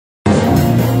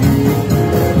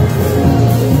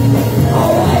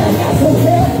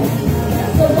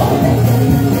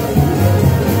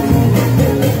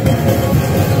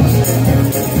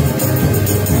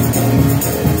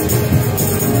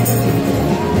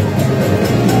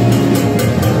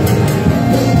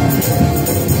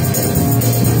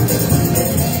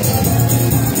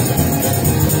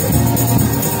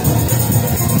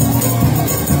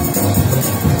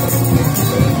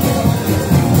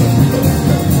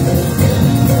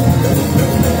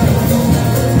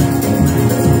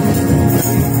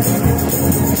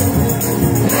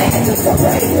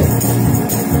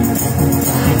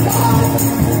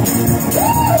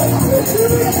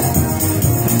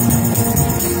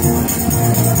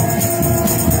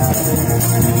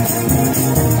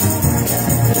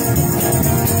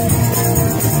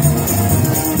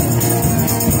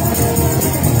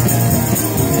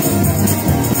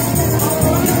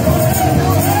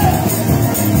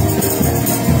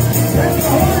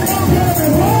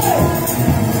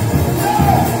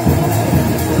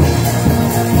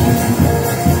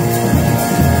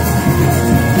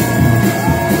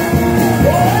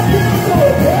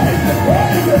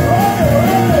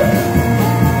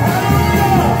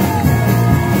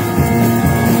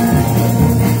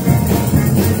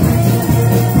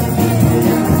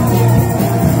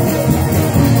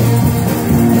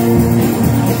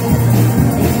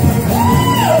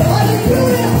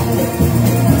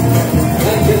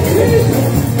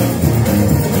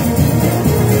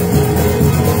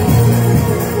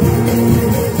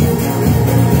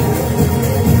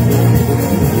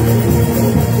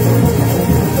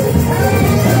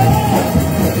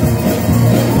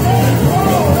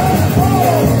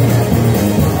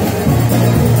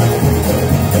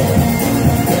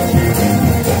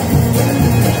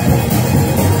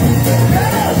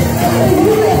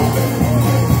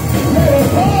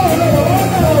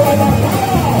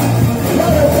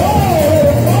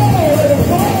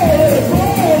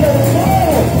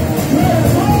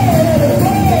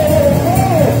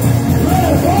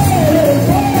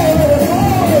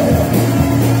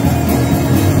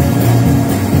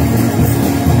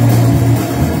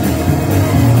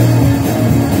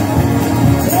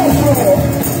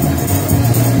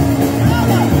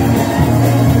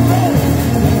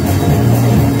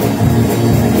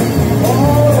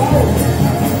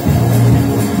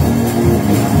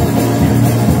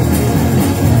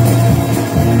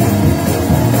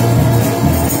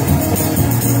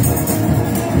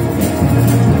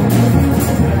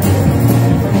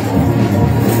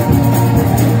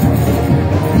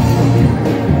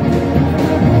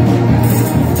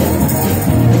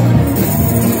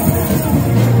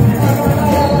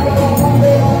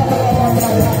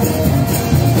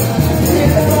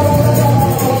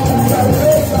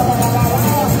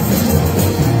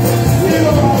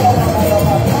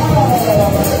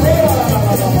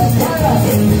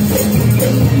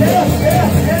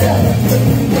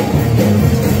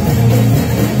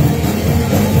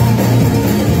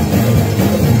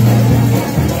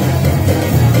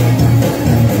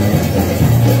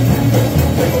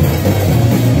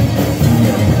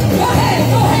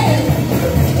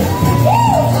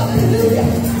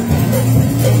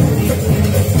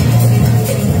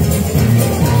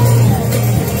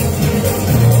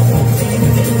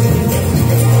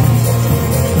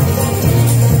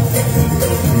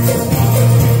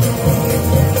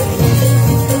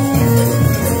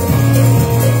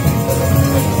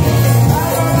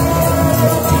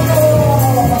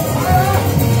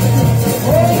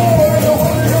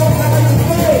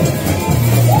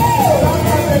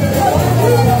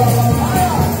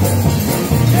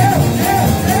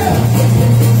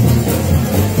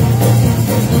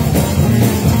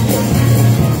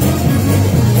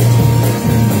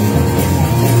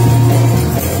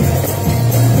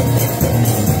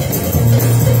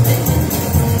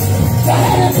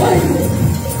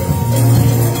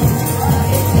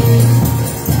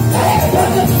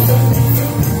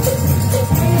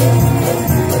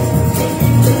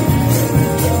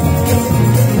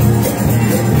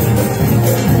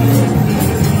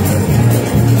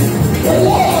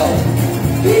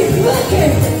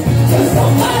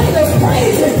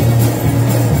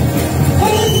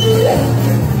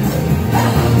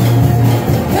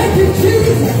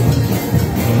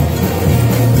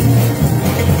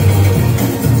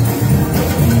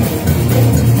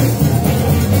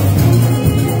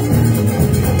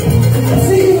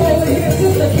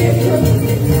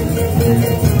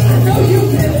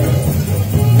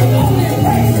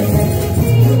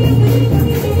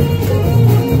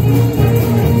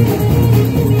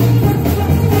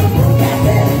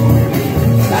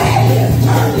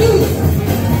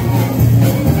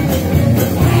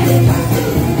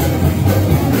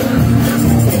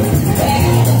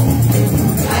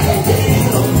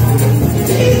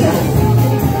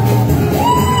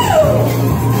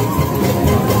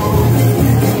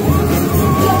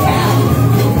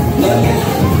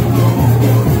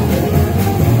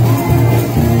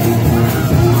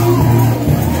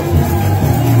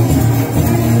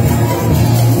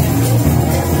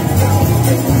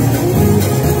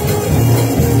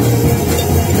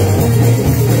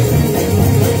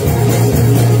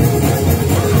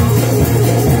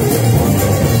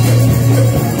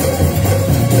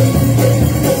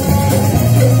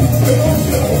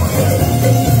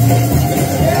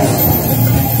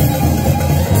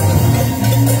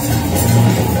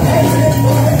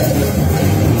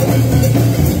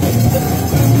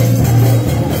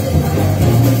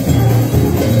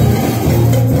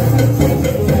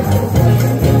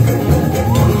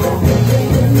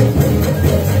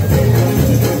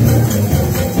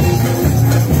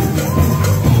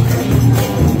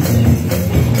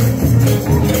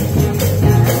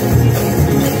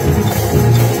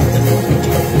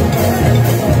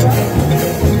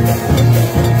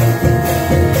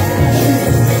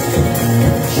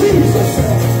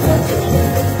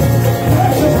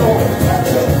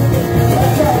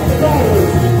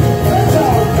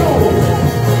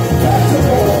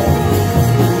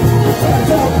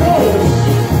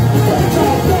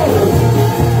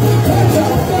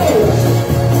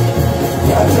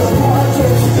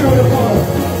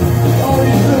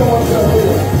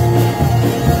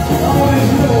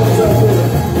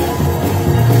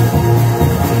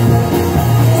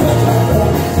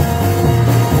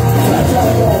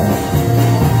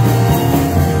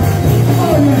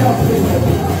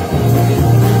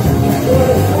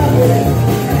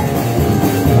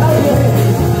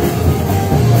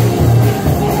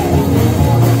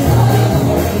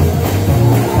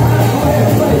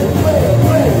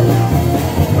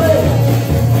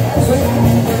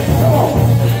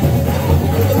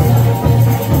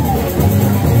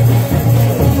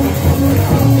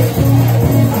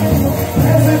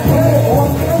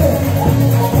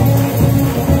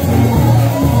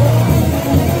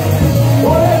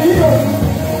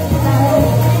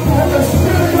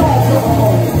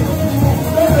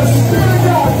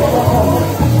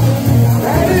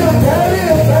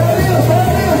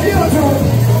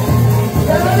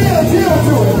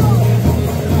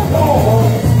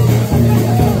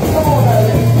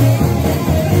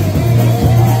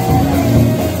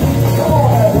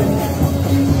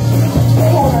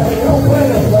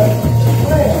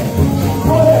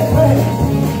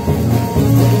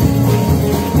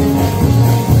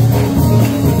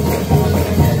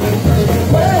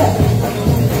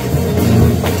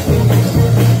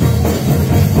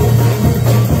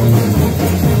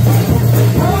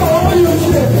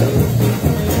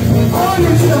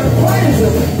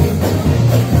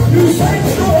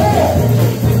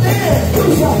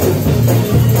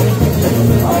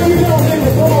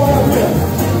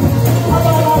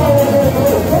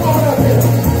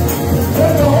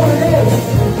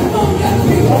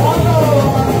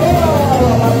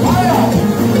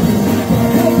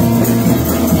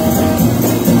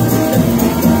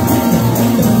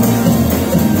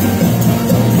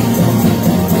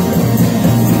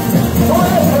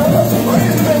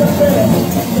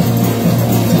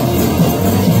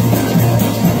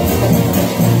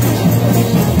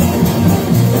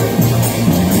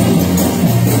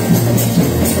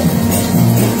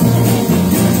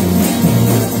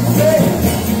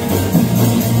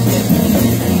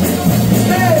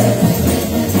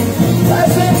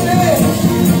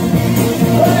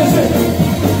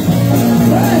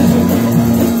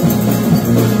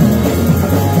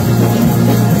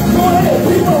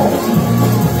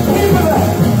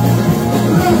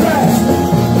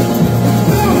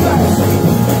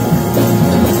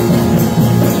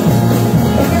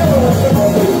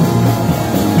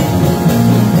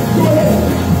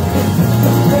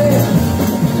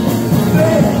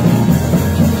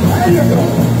There you go.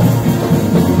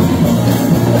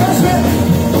 That's it.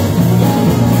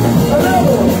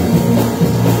 Another one.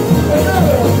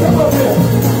 Another one. Come up here.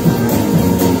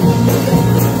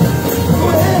 Go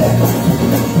ahead.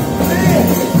 There.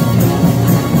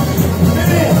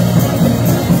 There.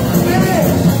 There.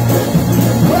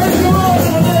 Praise the Lord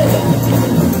in the name.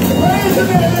 Praise him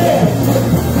in the name.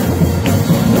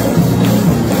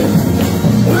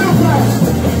 Little fast.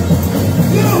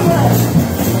 Little fast.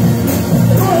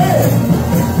 Go ahead.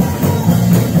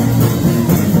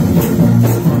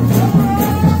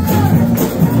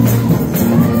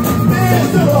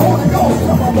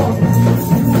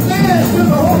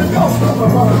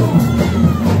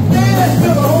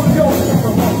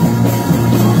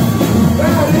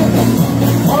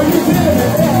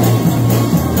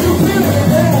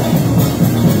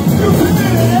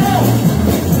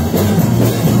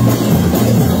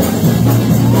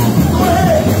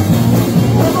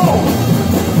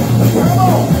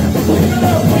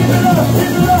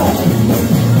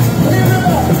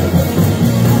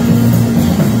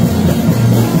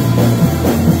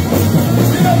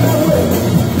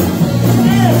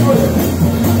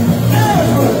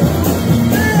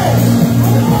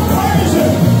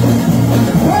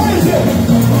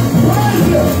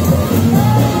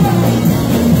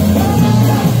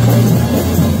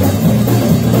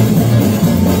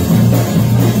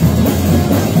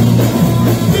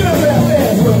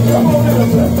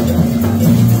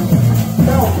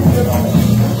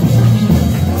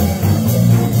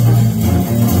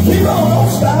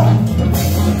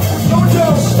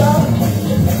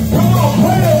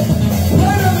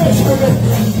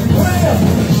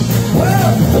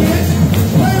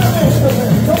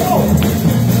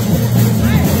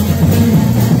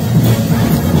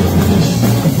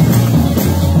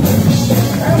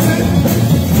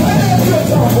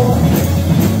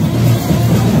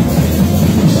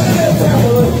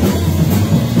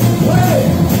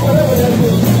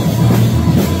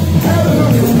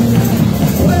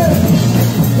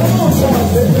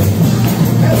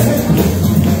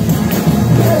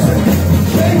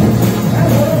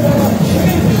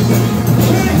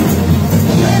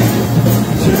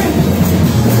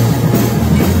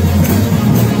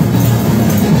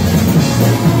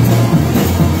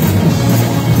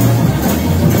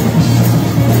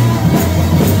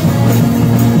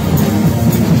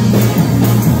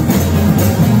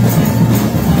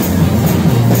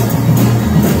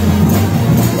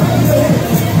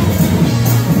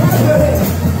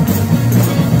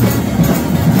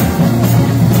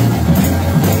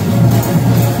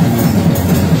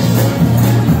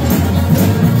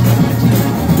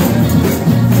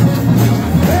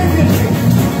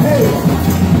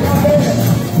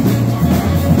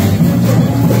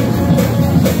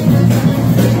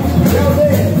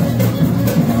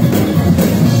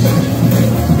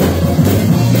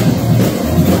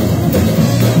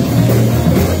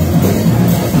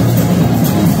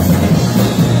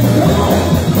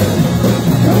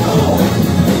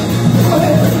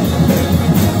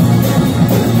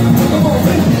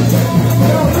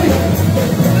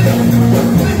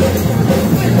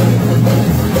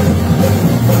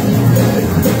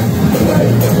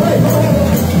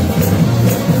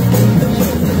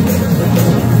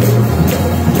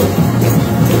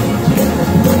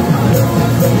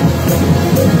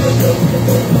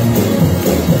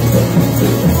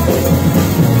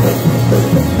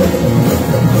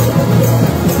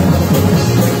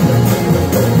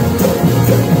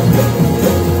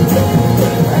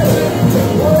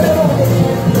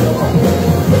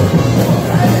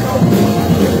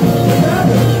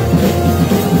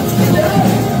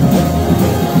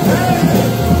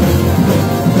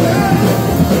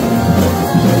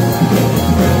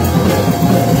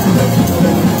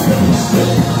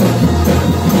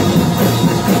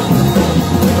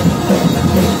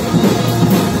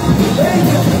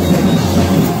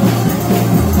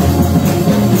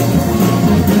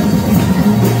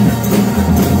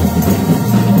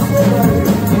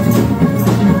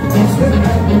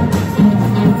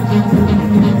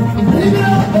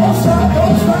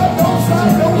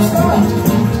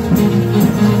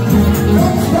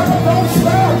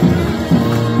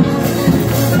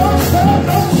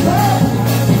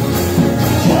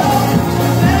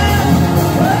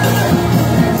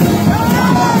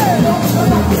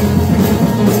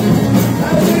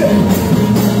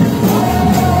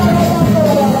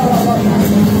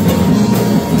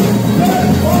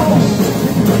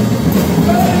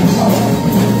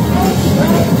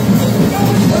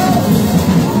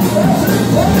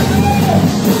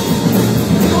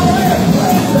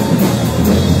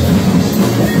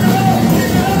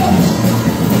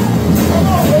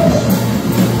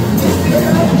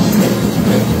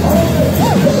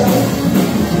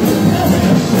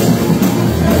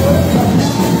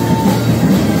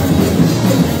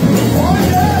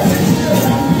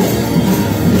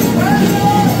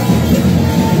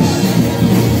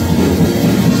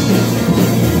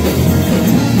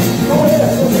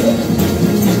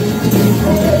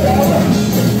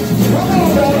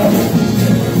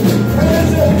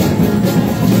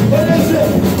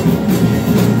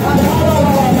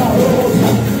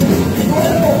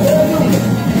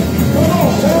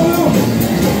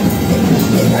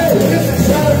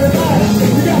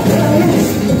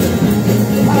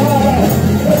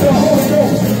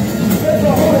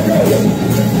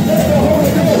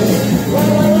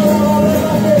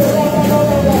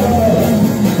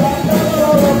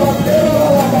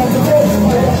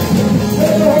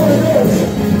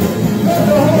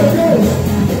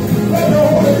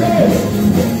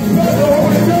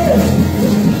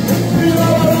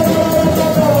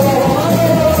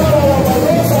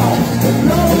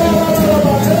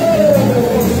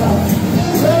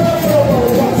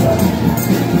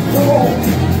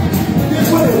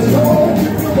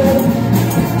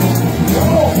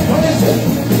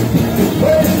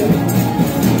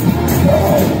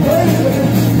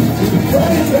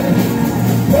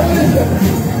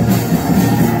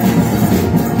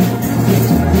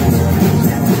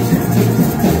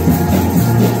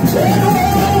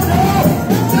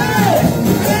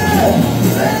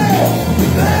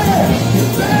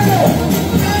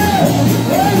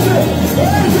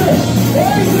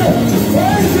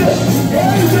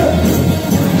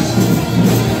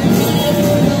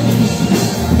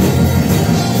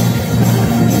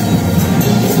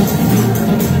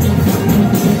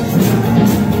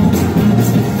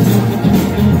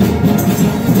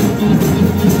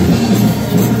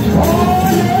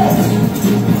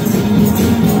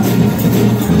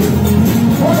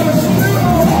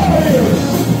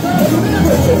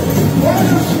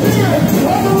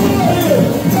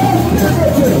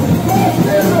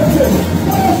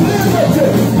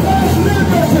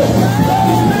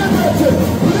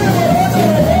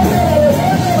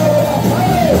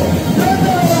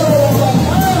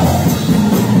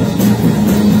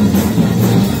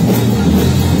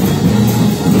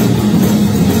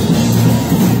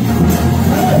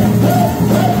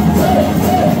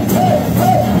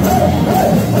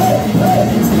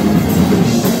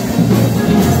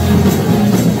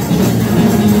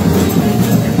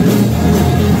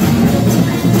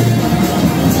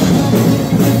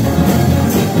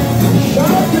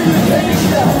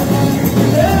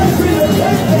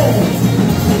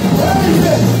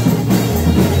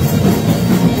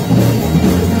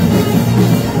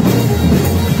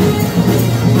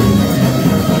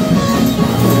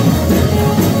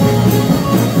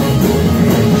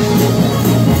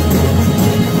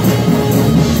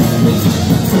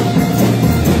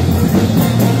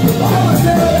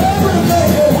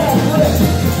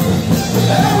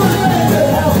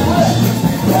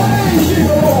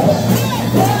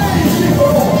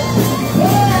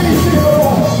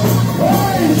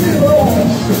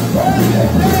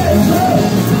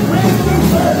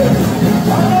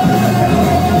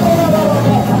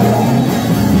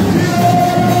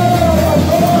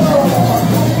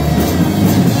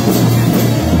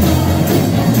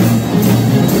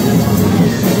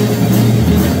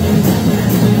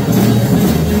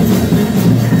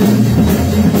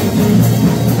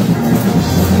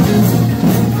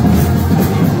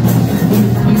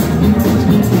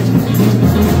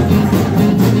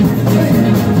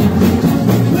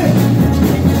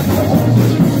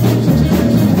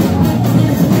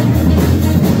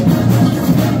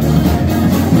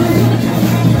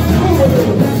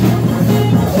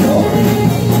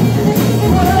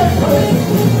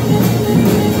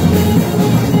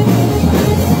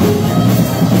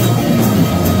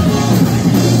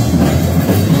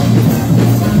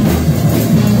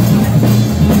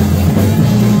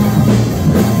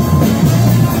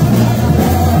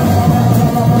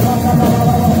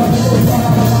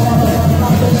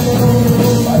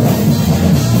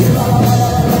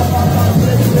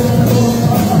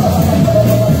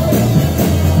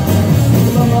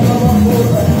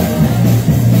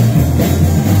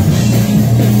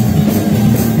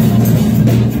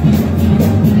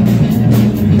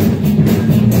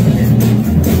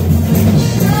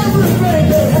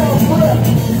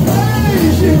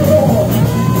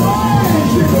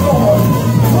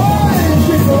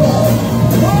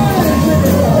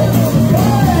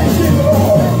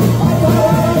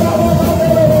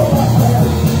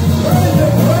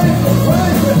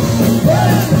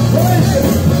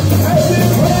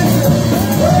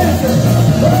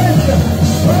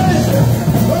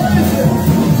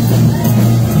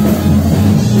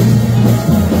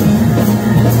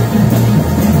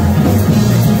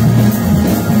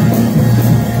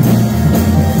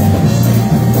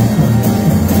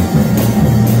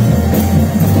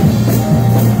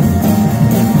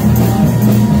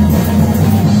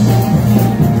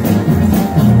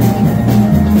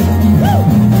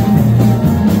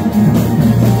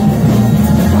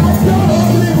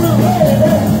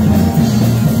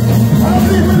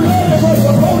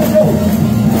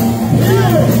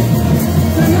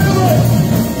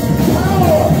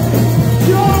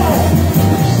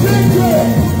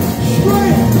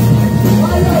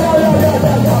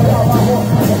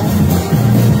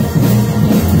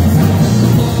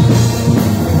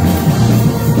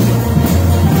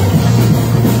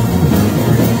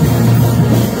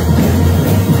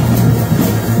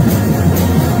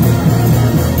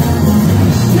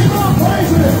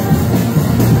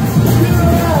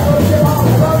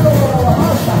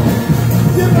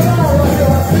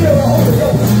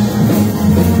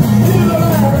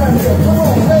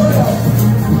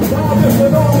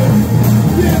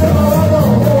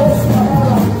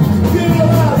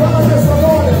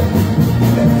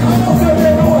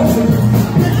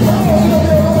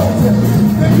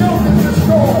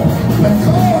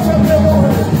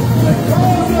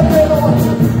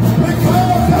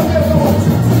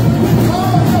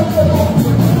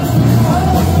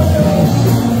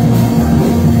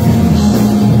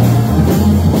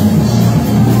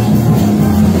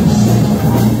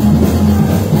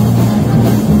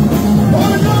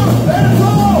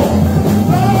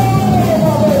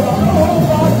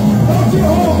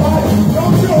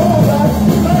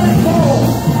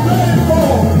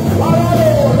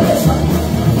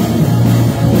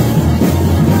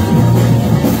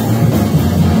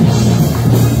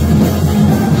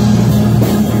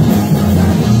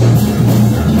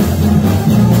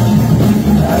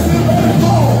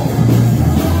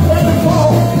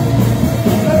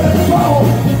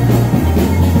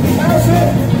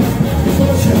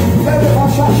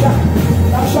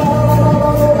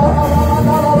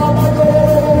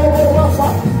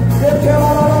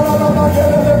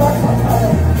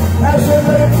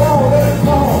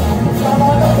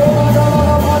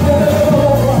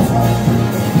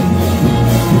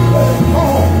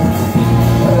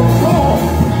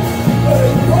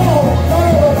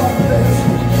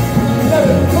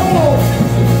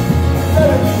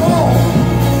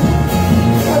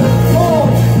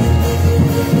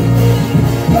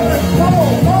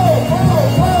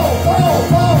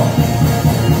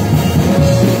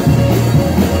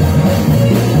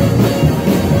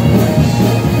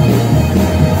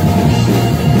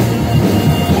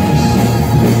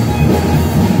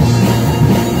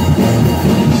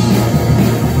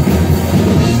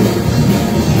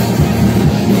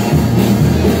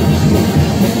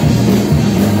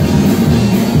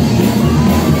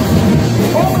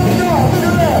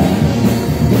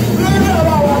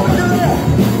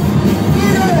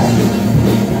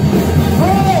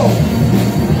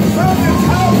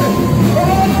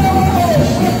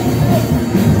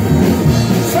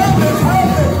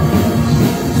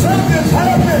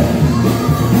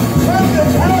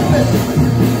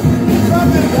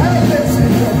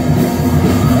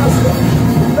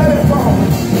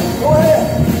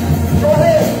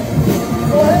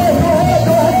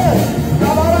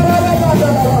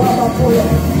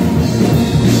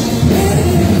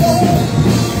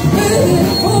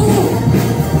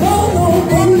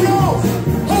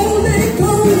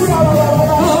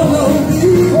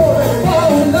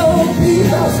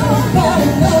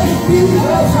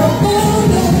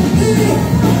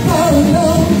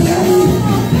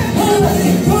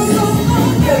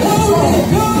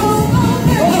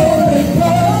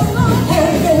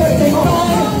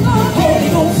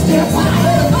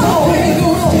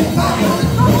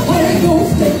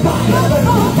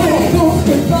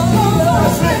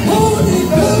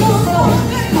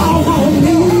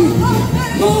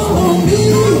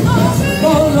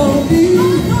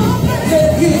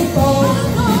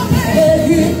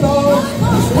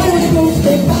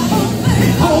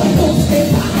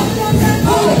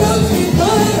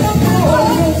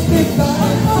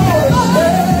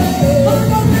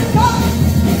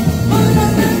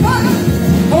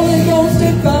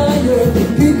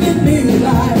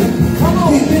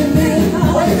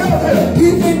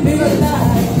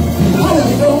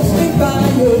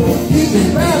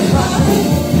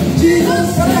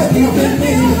 keeping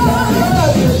me alive.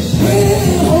 Well,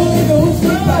 Holy Ghost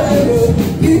revival,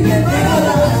 keeping me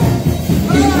alive.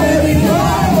 Keeping me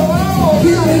alive.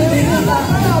 Keeping me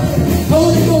alive.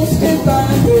 Holy Ghost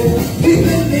revival,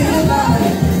 keeping me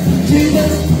alive.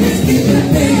 Jesus is keeping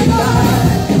me alive.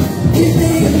 Keep me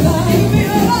alive.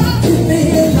 Keep me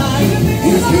alive.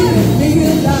 He's keeping me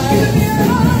alive.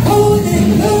 Holy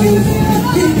Ghost,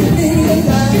 keeping me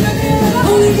alive.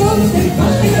 Holy Ghost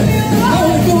revival.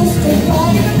 Holy Ghost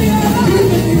revival,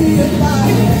 keeping me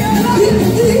alive.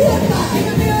 Keeping me alive.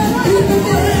 Keeping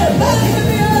me alive.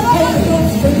 Holy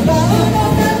Ghost revival.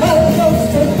 Holy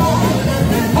Ghost revival.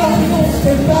 Holy Ghost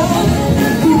revival,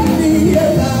 keeping me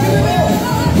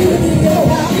alive. Keeping me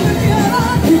alive.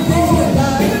 Keep me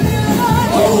alive.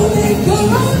 Holy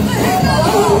Ghost,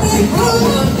 Holy Ghost, Holy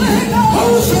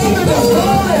Ghost,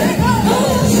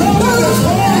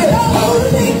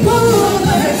 Holy Ghost, come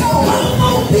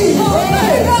on me,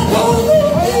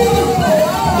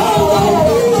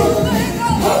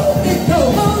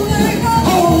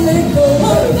 Holy Ghost,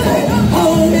 Holy Ghost,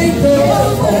 Holy Ghost,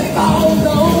 Holy Ghost, fall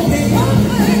on me,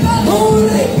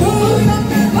 Holy Ghost,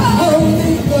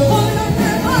 Holy Ghost,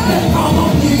 come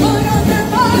on you,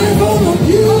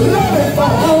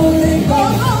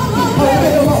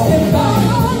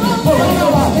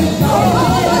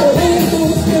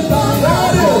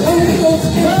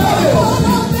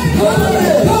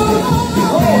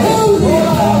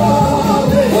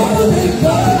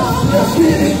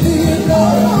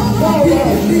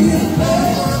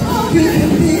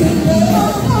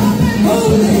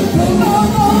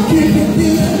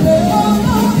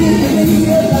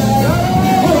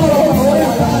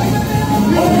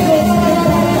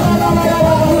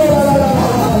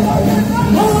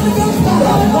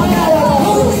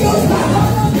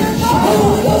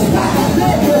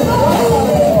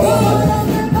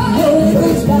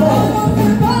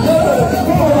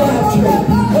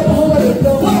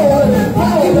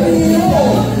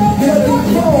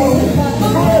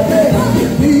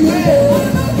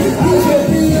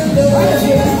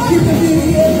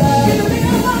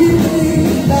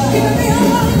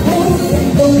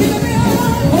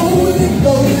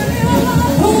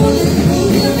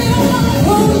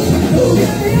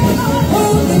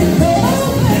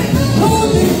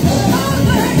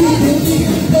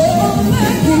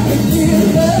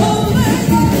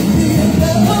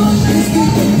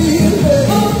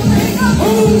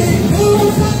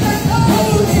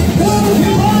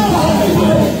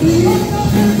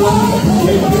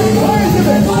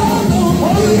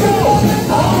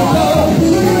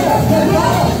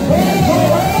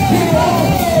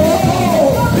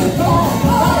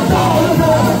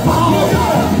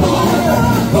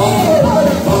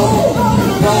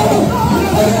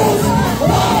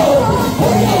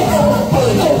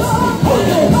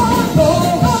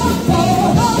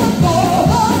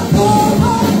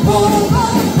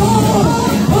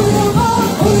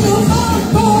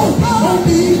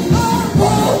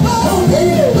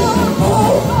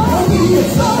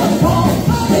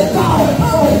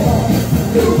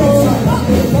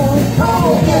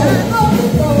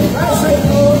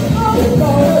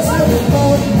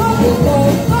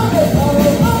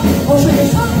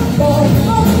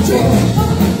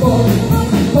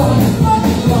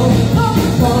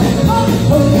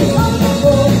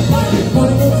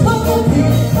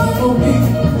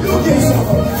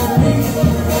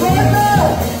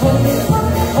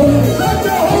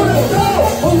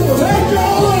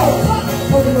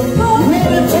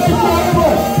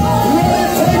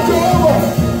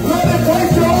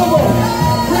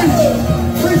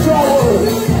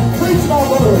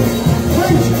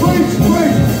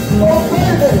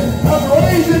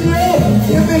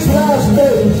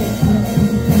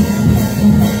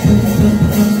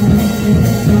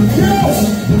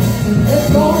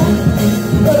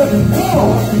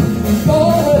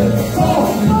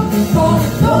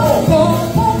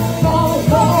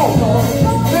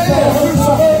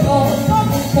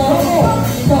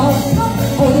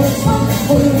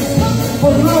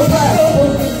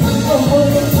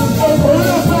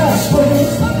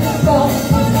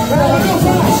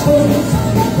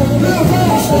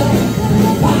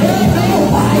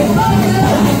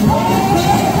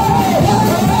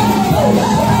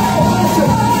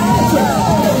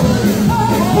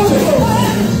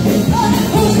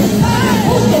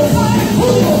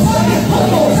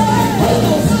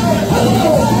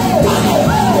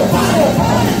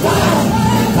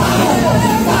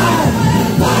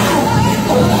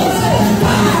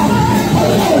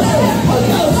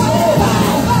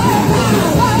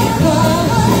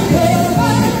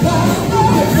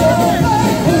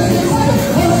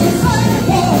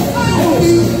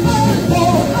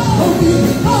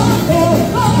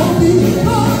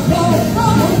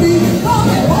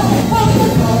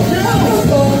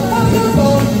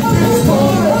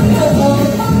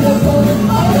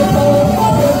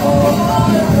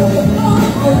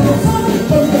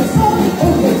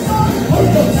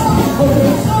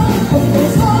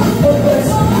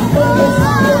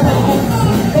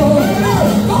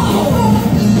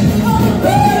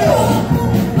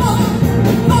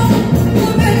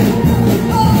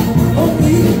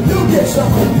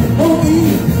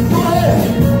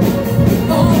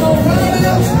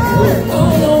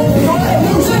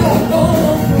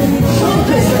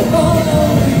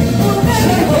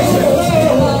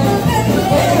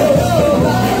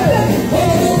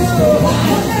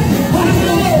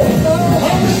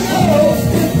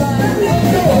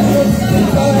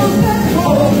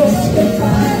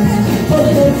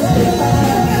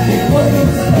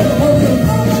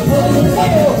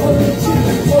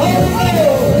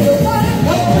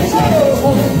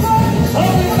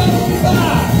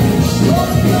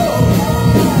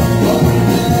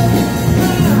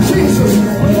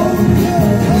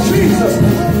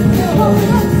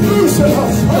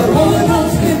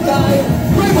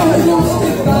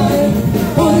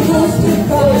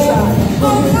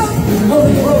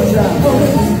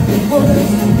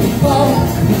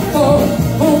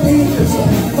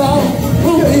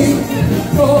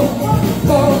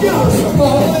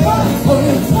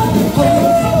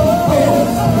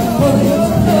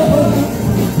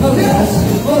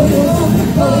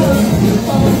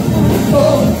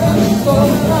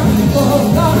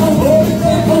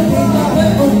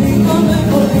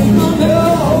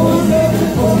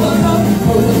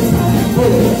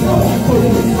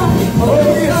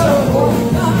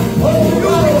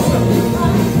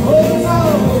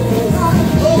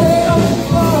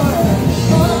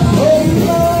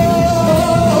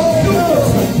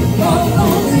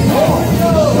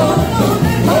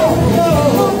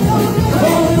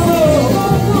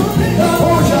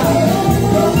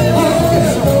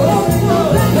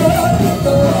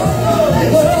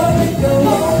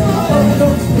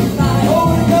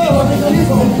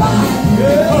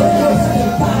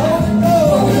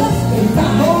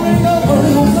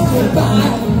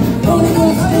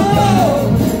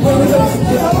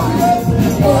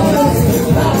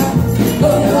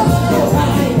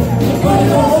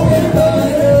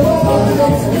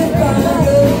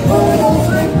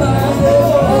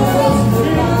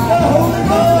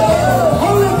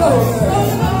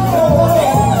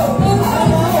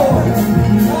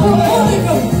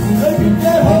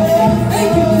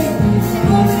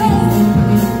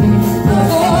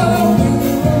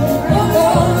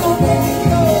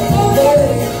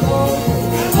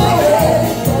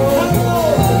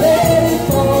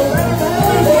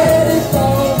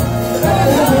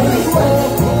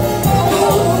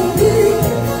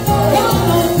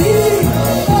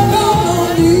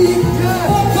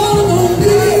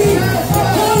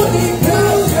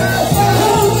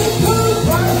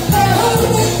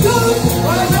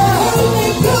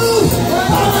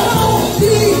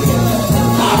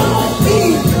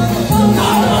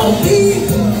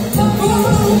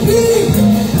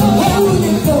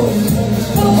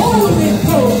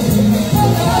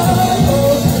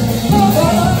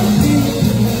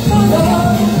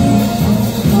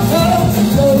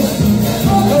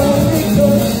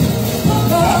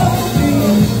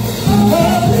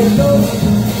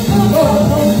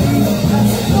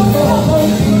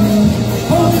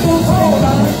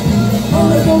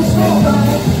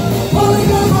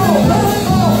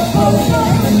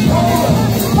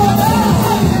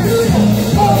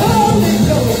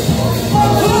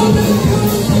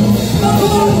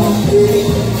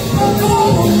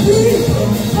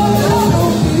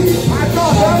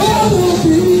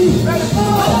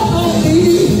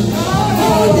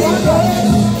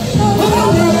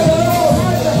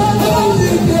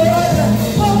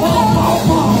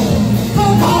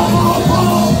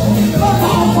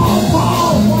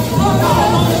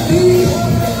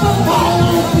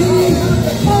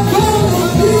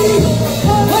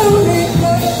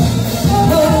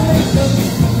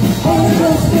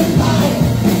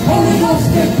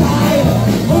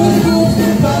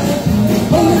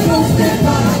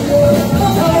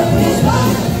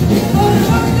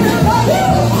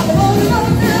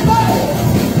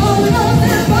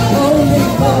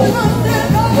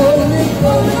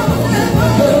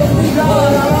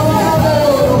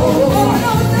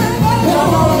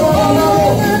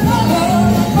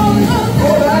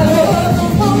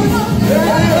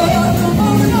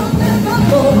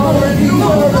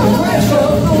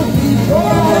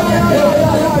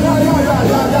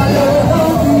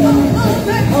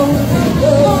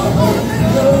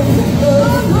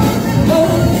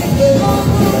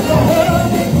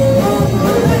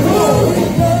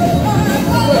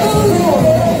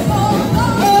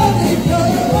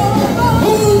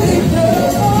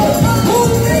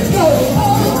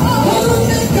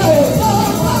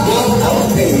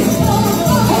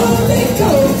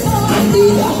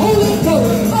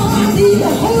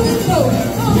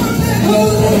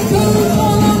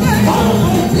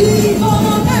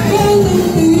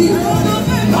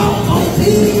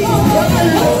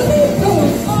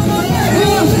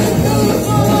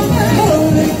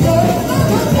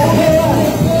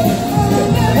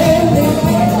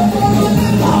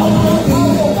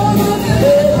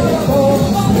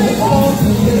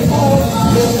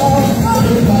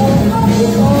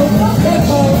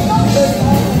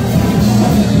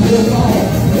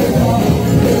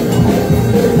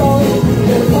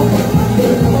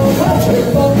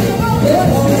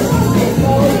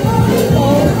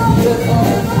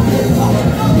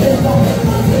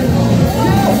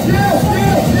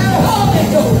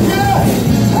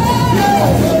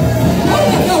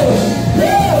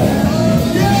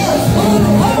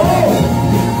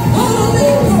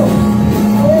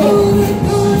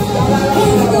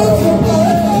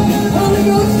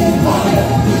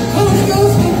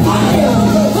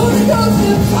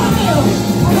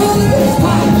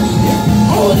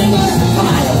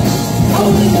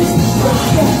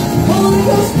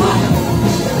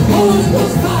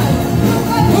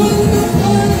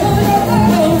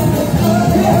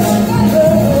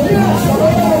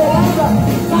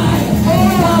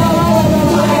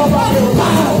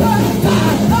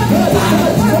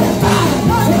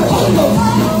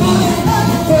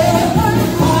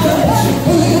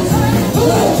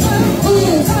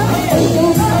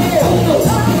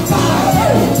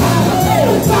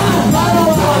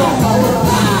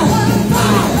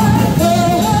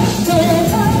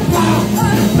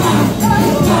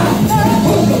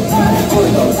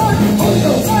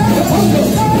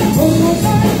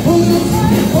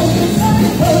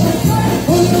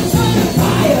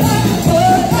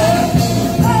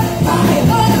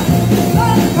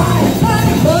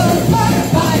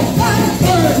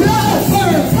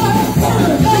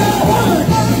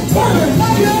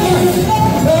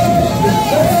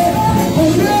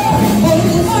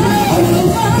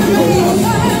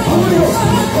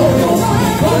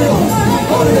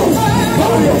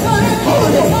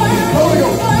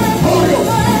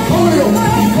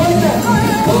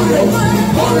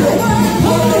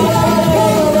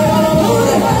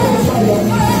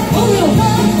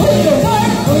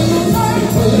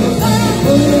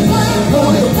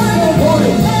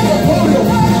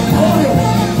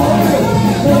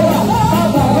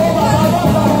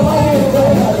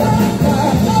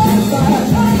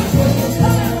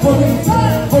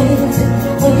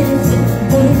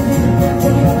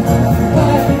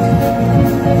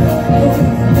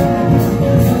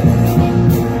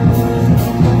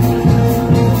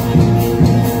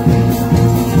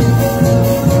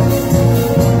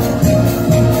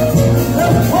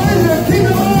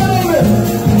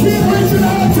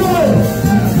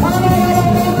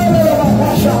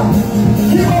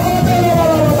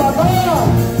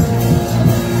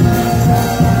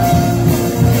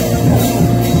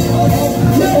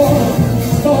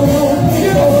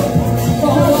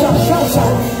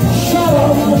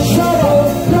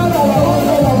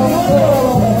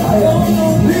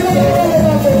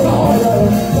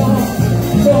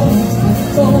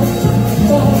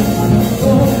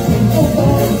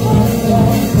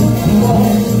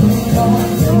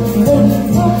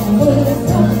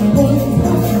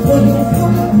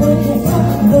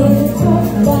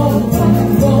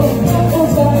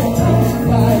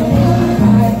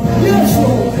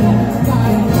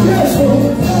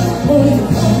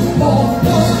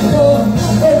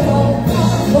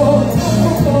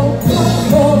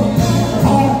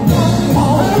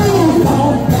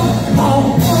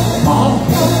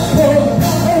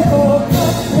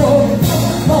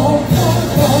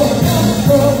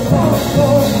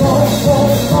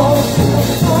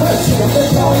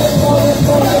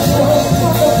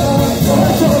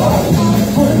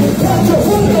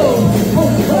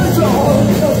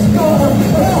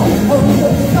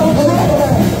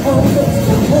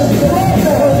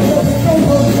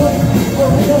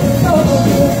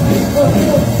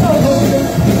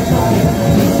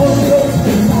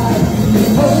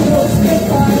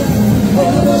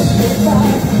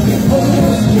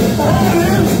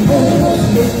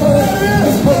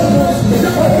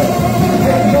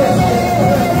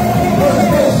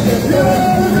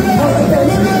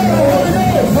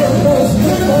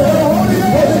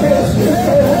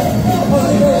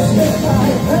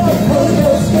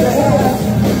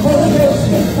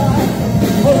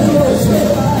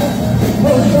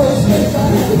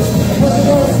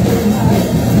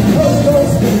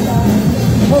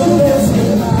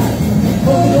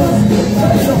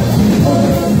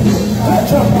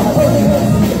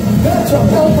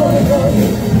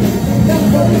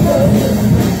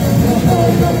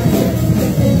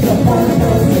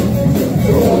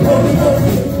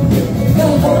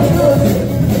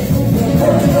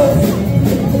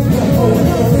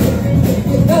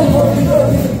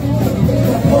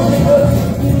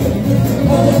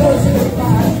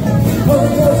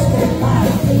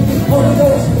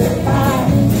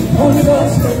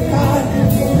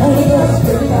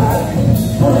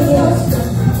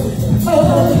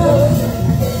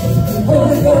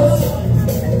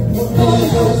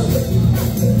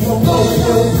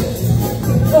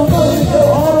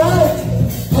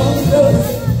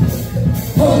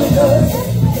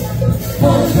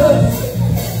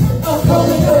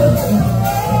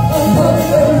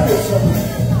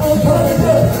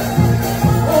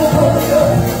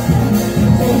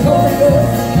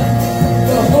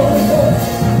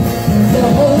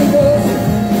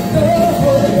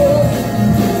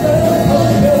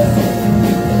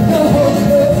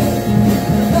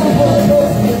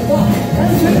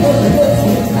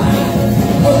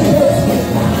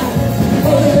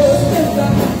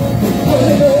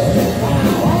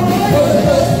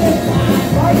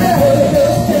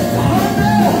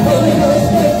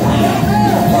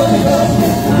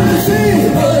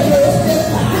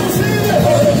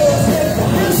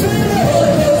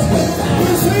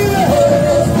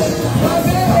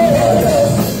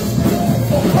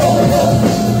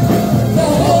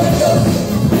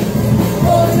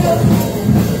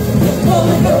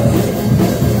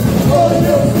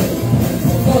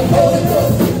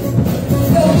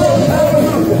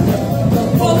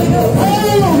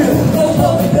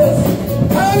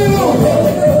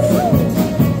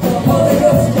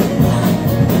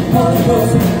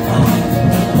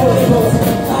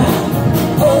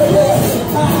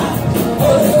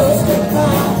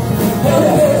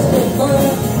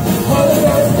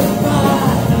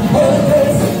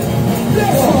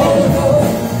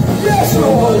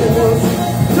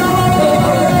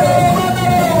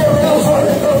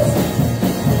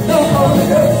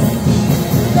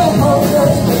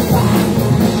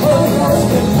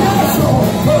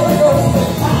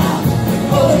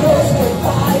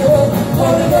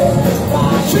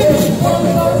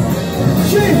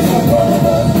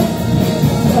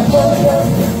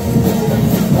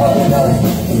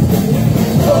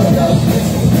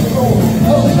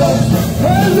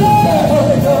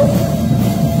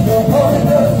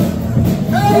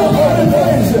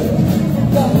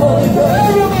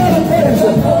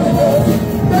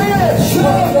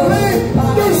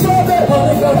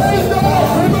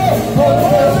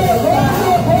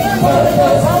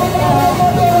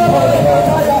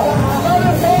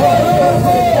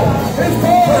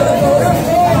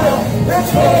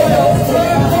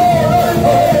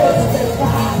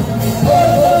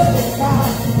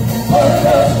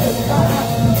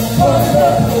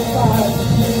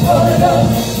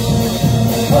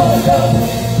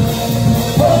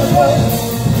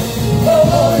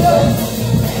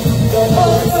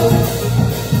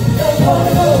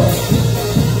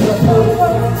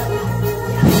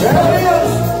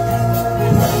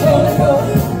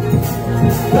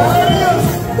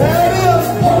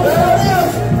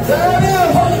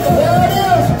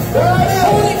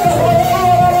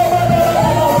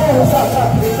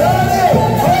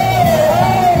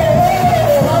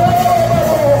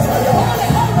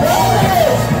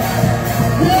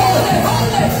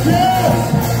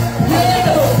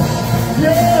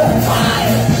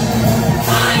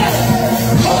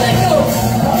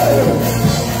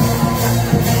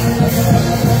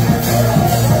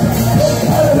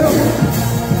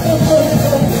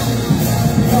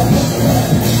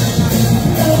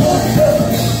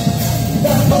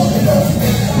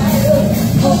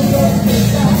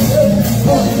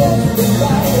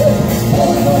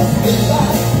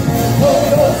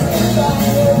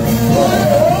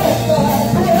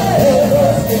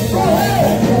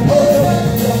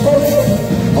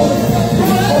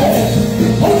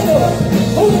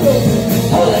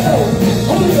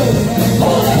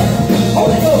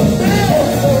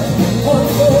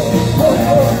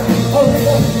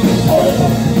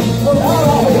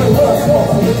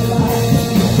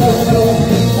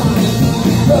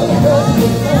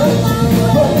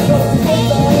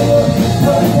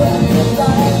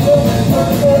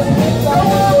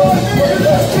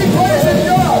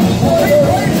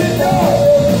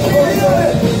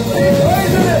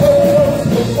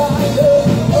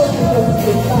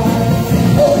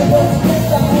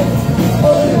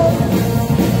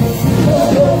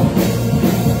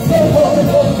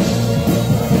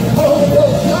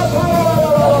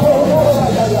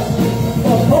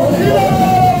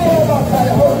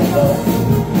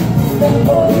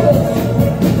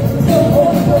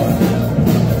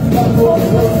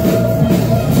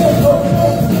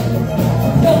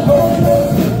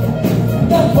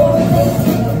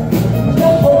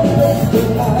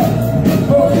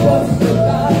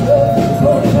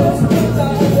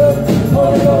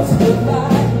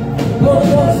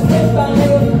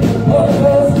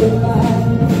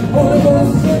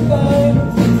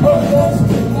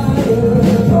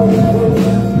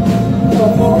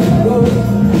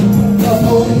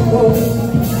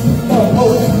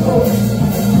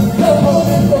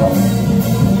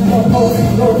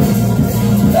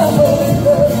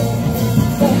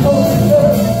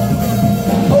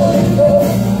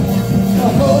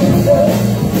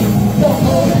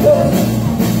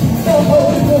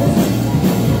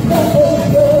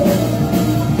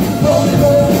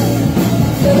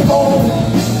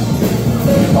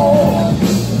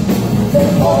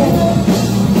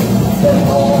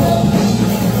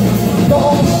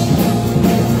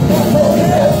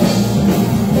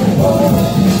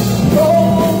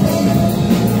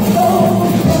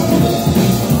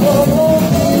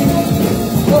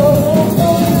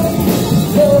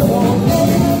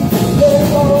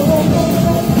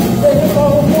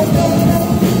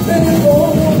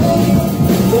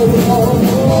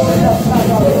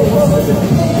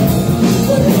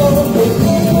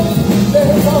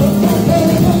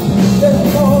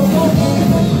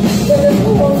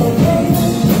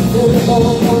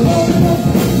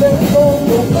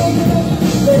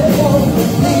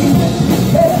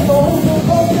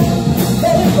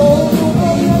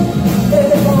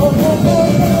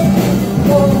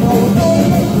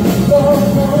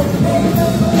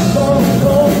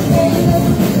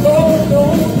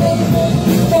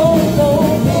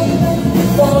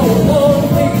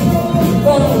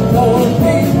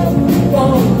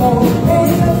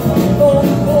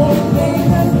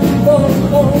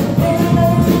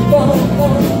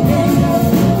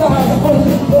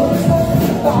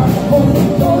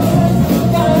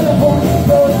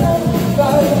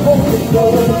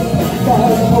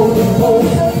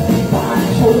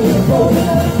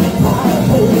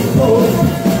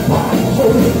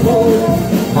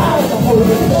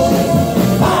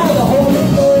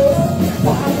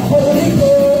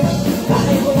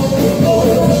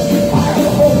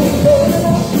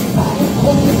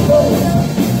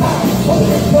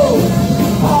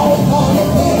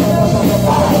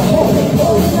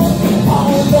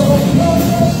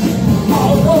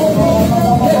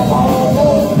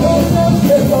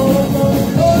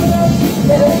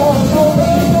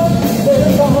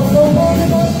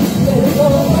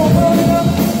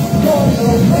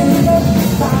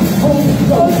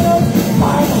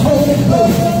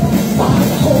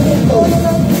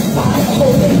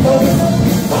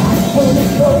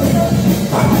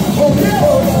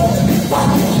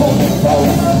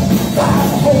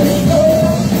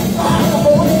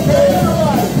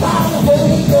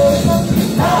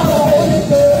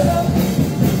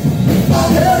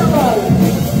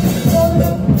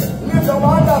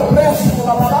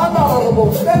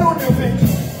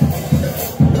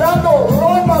 Stand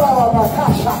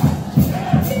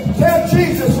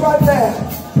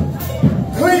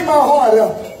my heart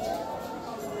up.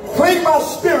 Clean my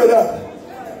spirit up.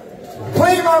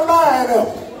 Clean my mind up.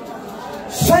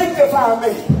 Sanctify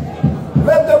me.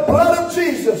 Let the blood of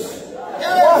Jesus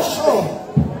wash me,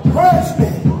 purge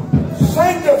me,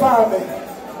 sanctify me.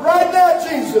 Right now,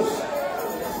 Jesus.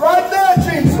 Right now,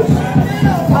 Jesus.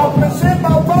 I present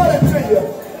my body to you.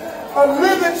 A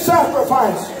living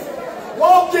sacrifice.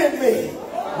 Walk in me.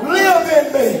 Live in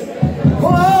me.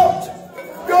 Pour out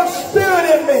your spirit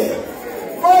in me.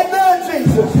 Right now,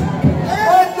 Jesus.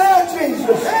 Right now,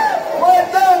 Jesus. Right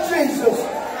now, Jesus.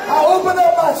 I open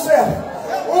up myself.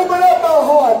 Open up my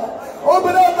heart.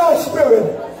 Open up my spirit.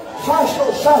 Shasho,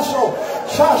 shasho,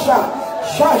 shasha,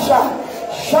 shasha,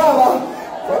 shala.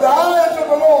 For the eyes of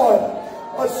the Lord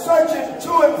are searching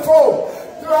to and fro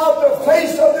throughout the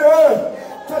face of the earth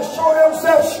to show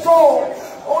himself strong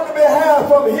on the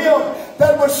behalf of him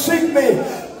that will seek me.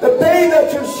 The day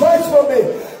that you search for me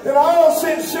in all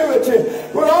sincerity,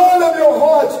 with all of your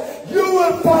hearts, you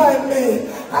will find me.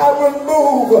 I will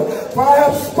move. For I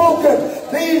have spoken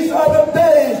these other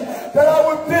days that I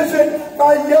would visit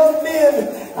my young men.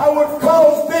 I would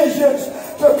cause visions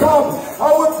to come.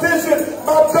 I would visit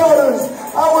my daughters.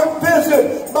 I would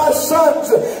visit my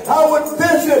sons. I would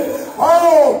visit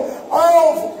all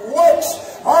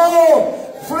works, all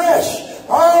flesh,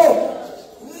 all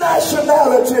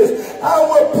nationalities. I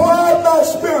will pour out my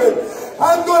spirit.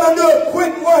 I'm going to do a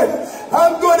quick work.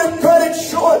 I'm going to cut it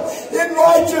short in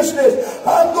righteousness.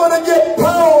 I'm going to give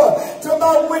power to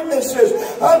my witnesses.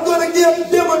 I'm going to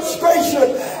give demonstration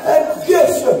and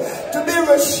gifts to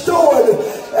be restored,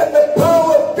 and the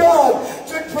power of God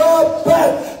to drive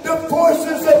back the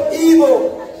forces of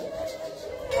evil.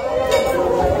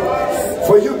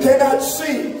 For you cannot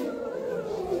see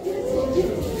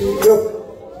the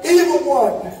evil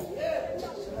one.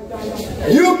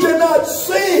 You cannot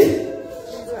see.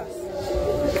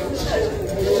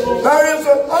 There is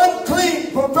an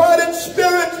unclean, perverted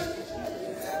spirit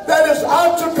that is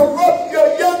out to corrupt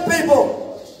your young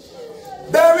people.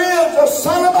 There is a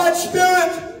sodomite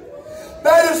spirit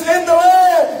that is in the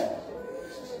land.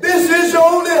 This is your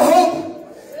only hope,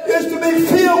 is to be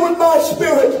filled with my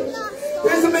spirit,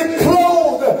 is to be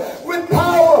clothed with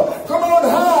power from on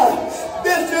high.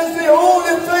 This is the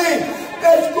only thing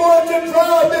that's going to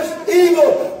drive this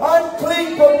evil,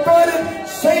 unclean, perverted,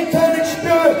 satanic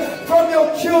spirit from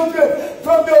your children,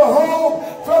 from your home,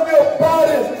 from your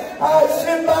bodies. I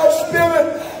send my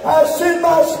spirit. I send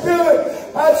my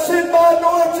spirit. I send my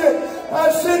anointing.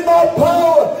 I send my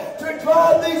power to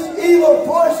drive these evil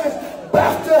forces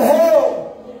back to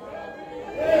hell.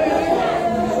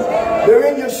 They're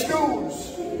in your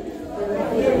schools.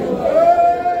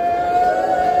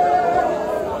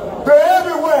 They're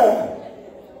everywhere.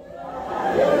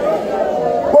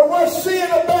 But we're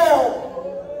seeing abound.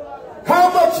 How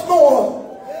much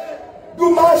more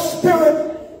do my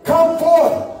spirit come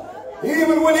forth?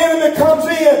 Even when the enemy comes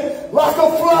in like a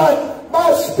flood,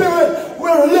 my spirit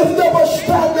will lift up a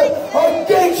standard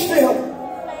against him.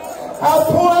 I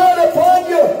pour out upon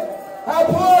you. I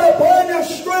pour out upon your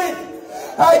strength.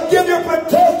 I give you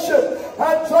protection.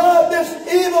 I drive this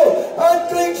evil,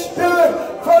 unclean spirit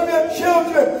from your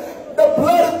children. The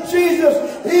blood of Jesus,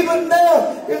 even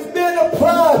now, is being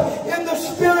applied in the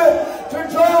spirit to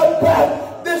drive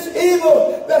back this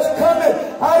evil that's coming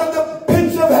out of the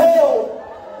pits of hell.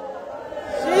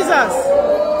 Jesus.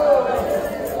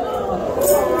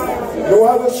 You know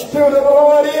how the Spirit of the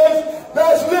Lord is?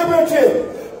 There's liberty.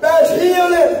 There's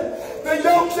healing. The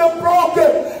yokes are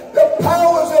broken. The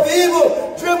powers of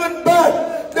evil driven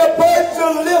back. The burdens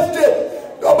are lifted.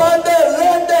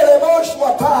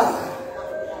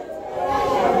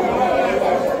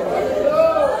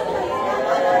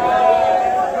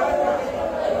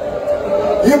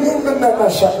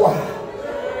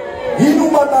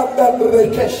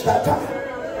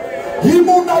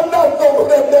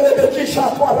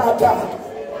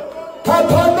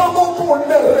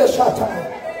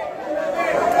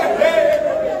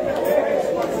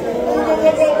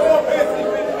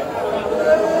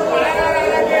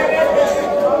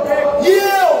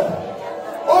 Yield.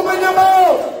 Open your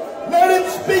mouth. Let it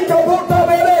speak about the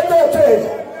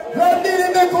Let it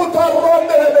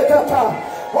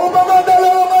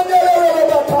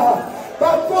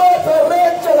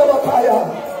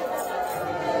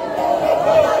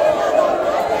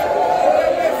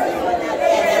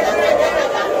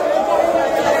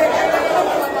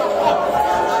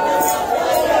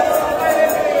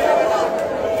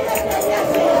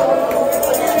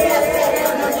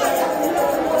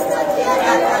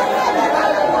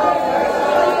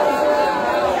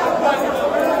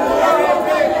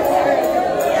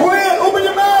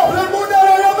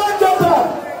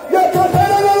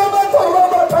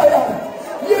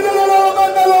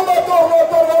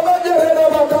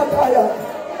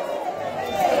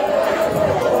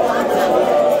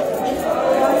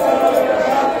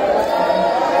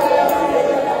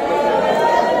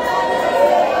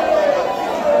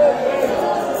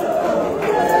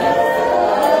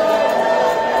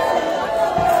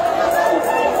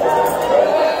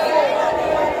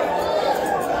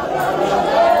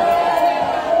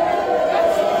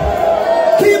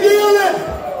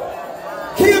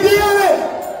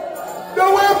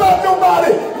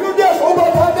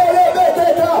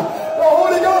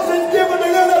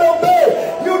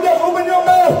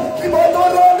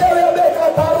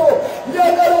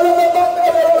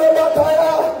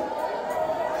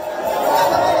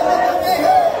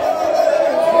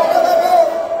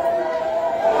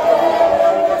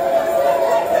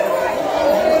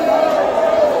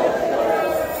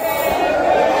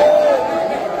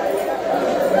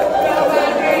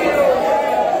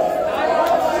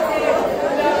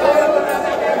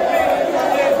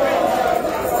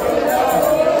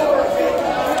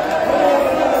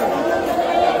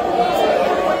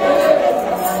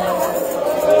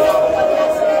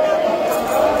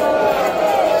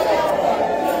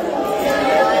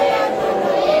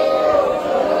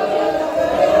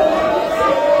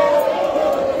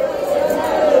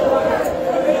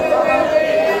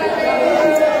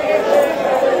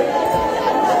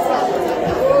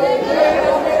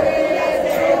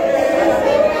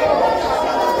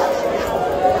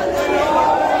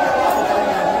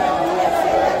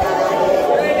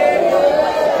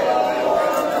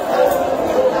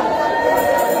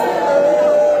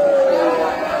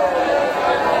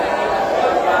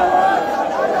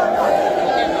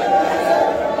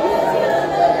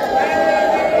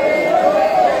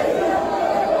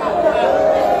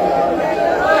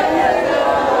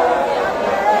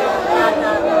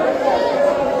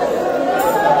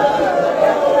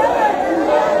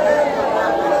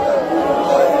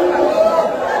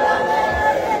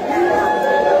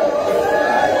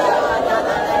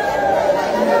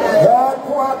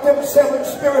seven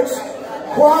spirits.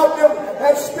 Pour out them,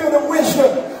 that spirit of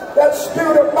wisdom, that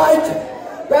spirit of might,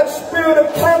 that spirit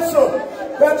of counsel,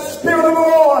 that spirit of the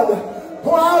Lord.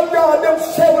 Pour out, God, them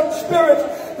seven spirits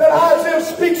that Isaiah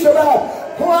speaks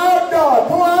about. Pour out, God,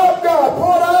 pour out, God,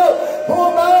 pour it out, pour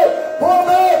them out, pour them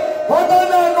out.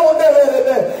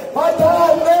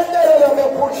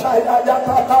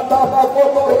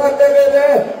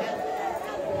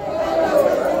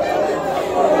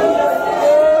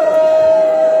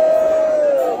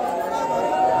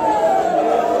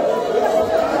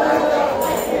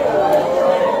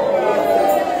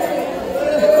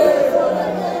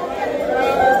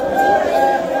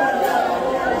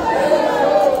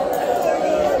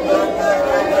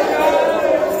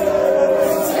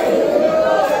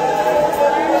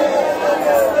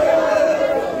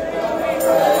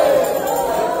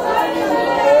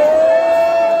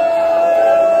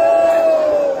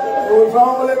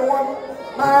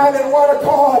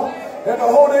 And the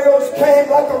Holy Ghost came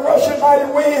like a rushing mighty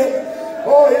wind.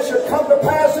 Oh, it should come to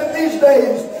pass in these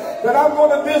days that I'm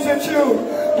going to visit you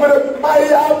with a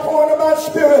mighty outpouring of my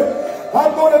spirit.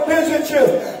 I'm going to visit you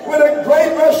with a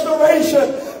great restoration.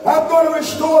 I'm going to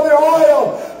restore the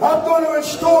oil. I'm going to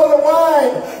restore the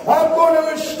wine. I'm going to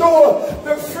restore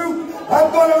the fruit.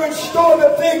 I'm going to restore the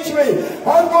fig tree.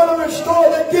 I'm going to restore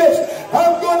the gifts.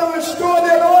 I'm going to restore the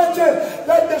anointing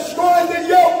that destroys the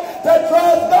yoke that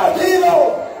drives back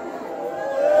evil.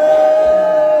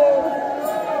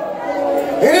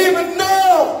 And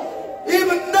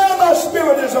even now my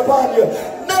spirit is upon you.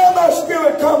 Now my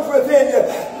spirit comes within you.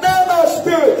 Now my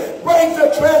spirit brings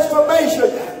a transformation.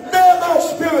 Now my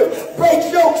spirit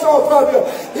breaks yokes off of you.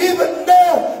 Even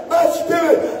now my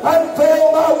spirit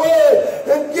unveil my word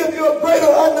and give you a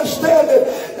greater understanding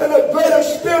and a greater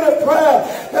spirit of prayer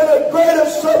and a greater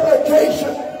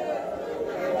supplication.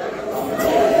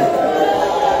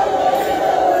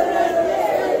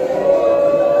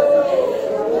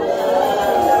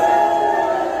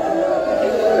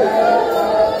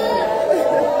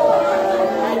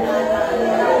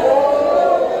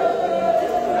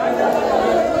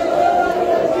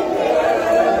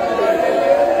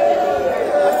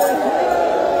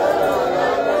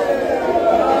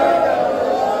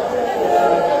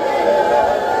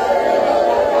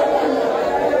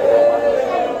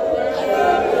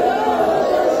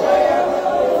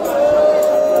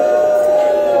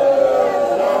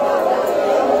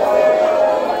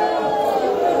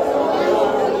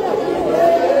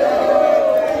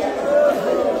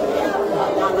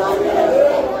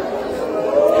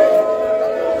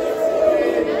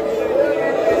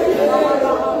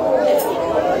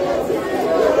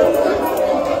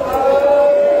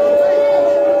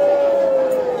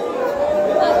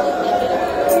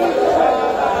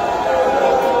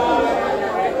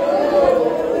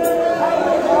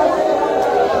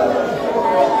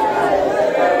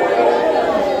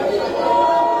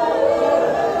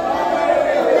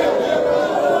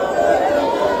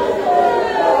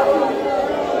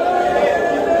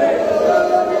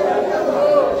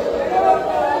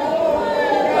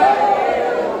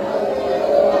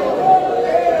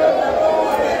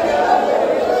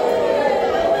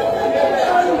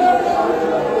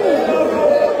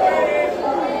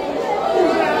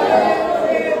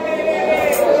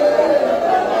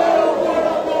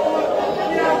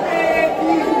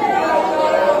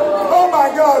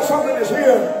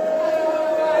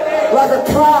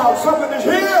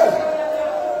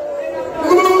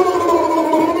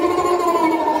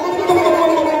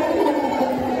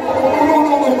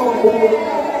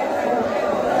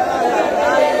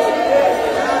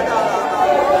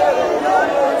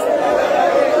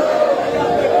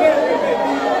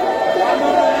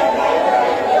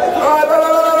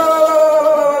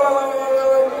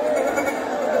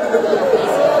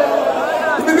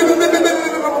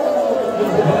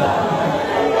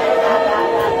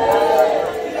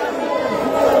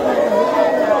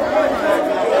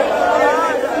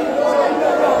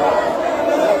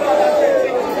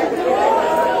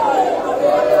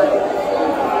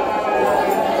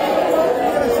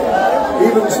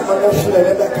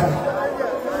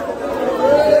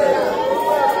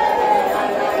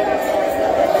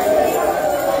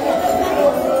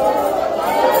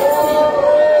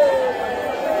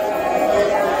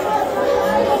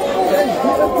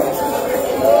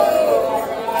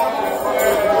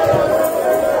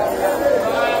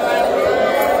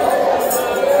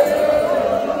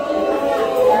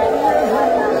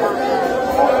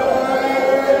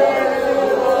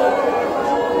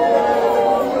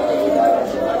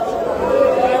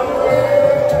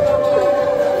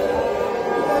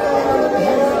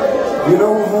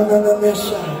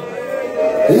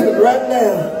 Even right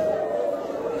now,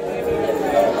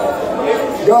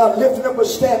 God lifting up a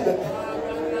standard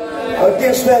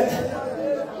against that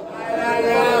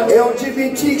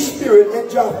LGBT spirit in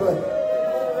Joplin,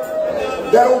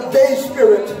 that old gay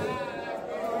spirit,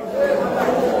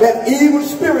 that evil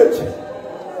spirit.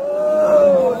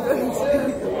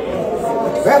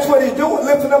 That's what he's doing,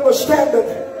 lifting up a standard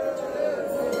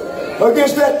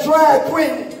against that drag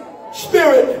queen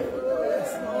spirit.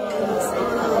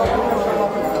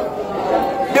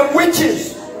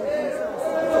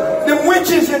 Them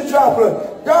witches in Joplin.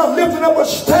 God lifting up a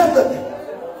standard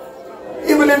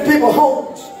even in people's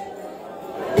homes.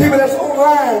 People that's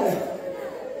online,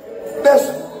 that's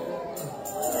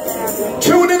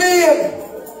tuning in.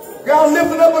 God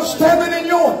lifting up a standard in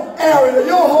your area,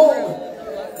 your home,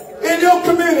 in your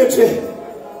community.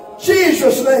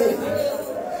 Jesus' name.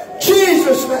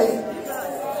 Jesus' name.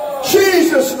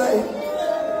 Jesus' name.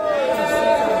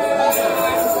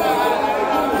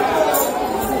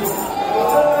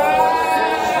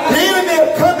 The enemy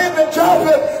will come into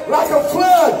Joplin like a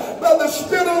flood, but the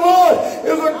Spirit of the Lord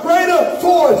is a greater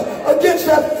force against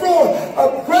that flood,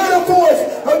 a greater force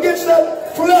against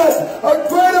that flood, a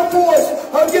greater force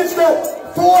against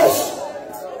that force.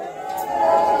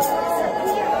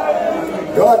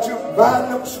 God, you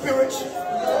bind them spirits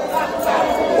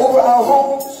over our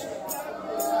homes,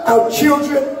 our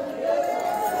children,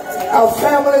 our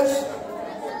families,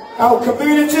 our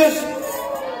communities.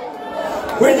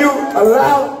 When you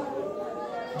allow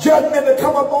judgment to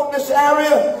come upon this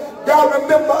area, God,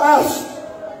 remember us.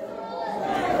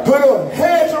 Put a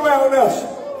hedge around us.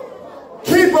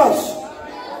 Keep us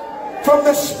from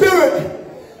the spirit,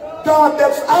 God,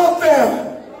 that's out there.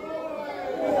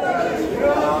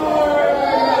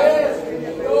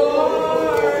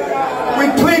 We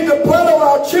plead the blood of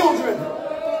our children.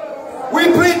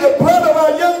 We plead the blood of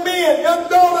our young men, young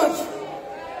daughters.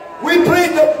 We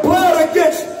plead the blood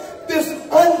against this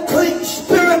unclean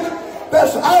spirit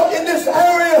that's out in this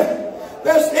area,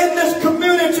 that's in this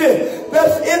community,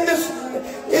 that's in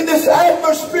this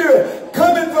atmosphere,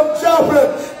 coming from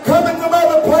Joplin, coming from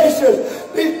other places.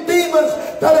 These demons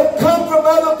that have come from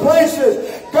other places.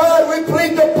 God, we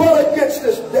plead the blood against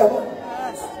this devil.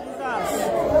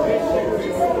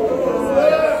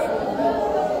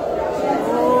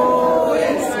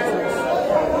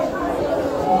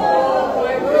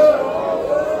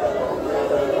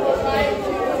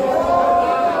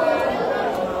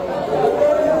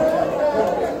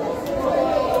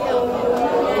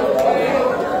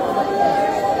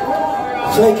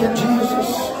 Thank you, Jesus.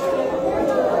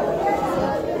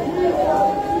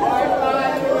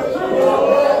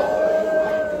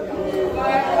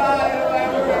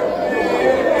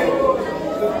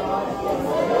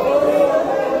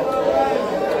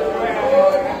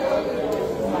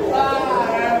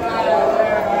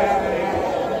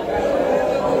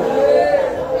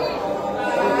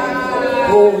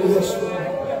 Oh, yes, Lord.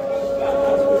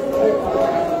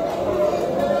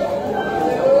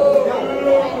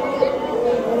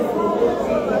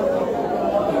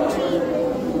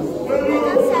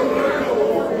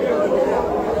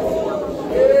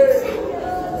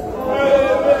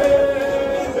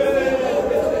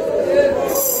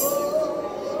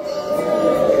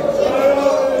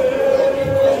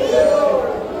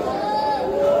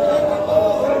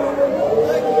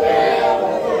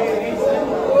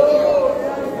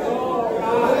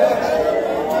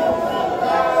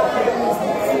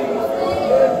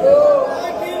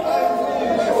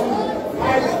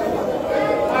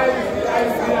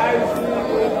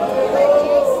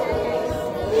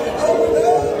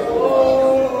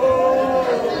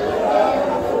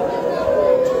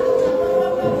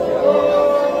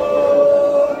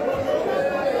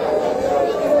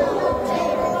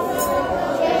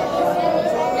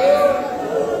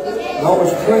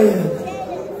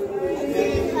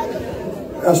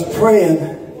 Praying,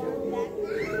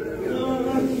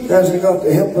 asking God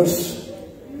to help us.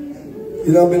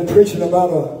 You know, I've been preaching about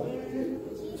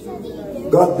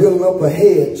God building up a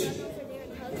hedge,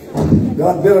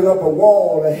 God building up a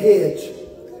wall, a hedge.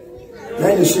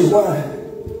 Now you see why.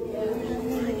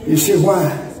 You see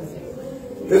why.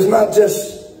 It's not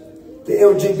just the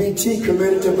LGBT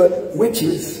community, but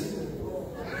witches.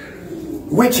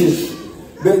 Witches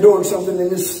been doing something in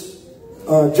this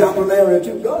Joplin area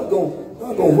too. God's going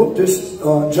to whoop this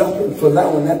Joplin for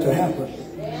allowing that to happen.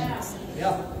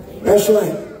 Yeah. That's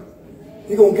right.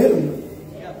 You're going to get them.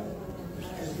 Yeah.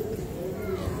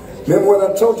 Remember what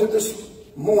I told you this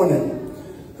morning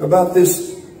about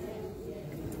this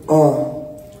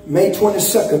May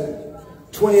 22nd,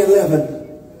 2011,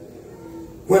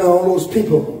 when all those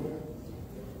people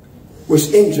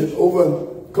was injured, over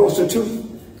close to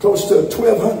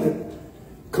 1,200,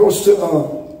 close to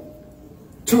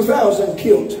 2,000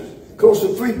 killed, close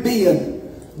to 3 billion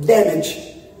damaged,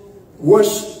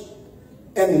 worse,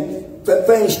 and that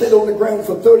thing stayed on the ground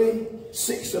for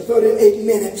 36 or 38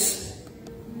 minutes.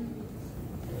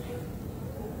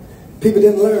 People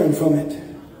didn't learn from it.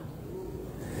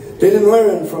 They didn't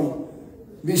learn from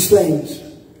these things.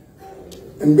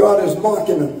 And God is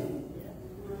marking them.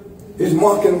 He's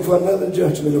marking them for another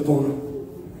judgment upon them.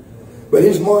 But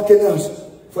he's marking us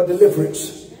for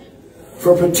deliverance,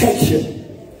 for protection.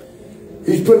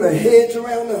 He's putting a hedge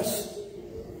around us.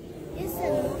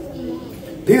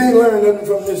 People ain't learned nothing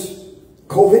from this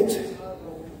COVID,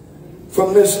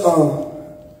 from this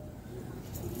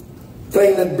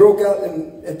thing that broke out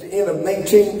at the end of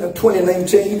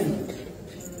 2019,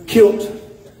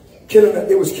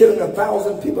 it was killing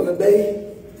 1,000 people a day.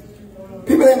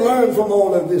 People ain't learned from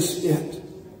all of this yet.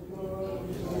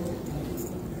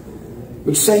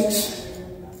 But saints,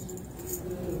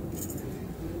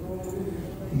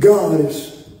 God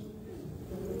is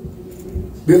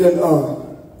building a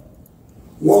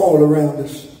wall around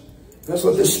us. That's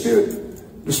what the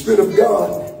Spirit of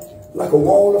God, like a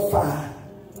wall of fire.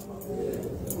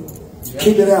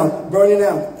 Keeping out, burning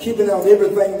out, keeping out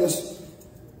everything that's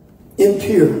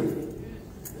impure.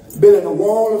 Building a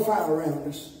wall of fire around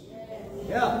us.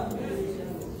 Yeah.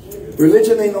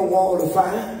 Religion ain't no wall of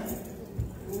fire.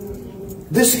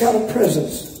 This kind of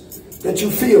presence that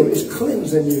you feel is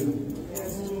cleansing you.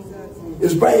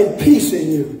 It's bringing peace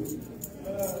in you.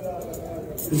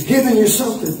 It's giving you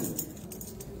something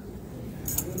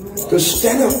to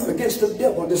stand up against the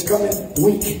devil this coming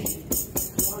week.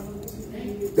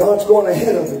 God's going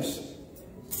ahead of us.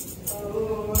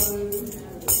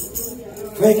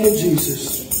 Thank you,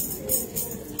 Jesus.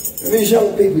 And these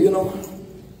young people, you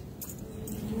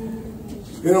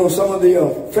know, some of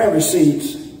the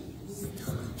Pharisees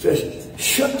says,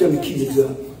 shut them kids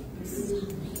up.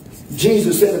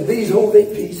 Jesus said, if these hold their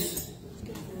peace,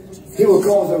 he will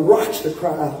cause the rocks to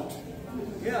cry out.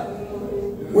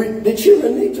 The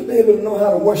children need to be able to know how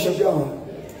to worship God,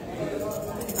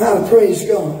 how to praise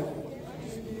God.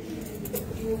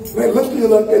 Man, look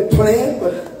like they're playing,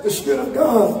 but the Spirit of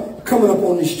God coming up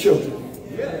on these children.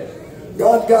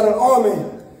 God's got an army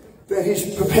that he's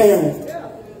preparing,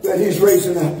 that he's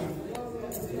raising up.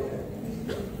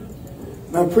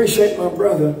 And I appreciate my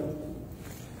brother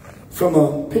from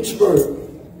Pittsburgh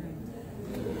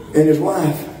and his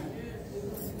wife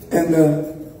and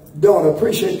daughter. I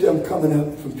appreciate them coming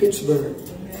up from Pittsburgh,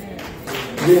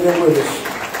 being there with us.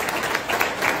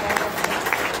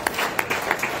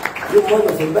 Your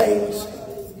mother from Baines,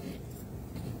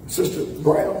 Sister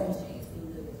Brown,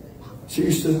 she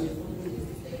used to,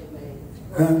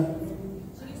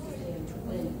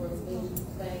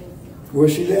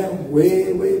 was she down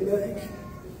way, way back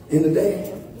in the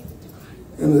day,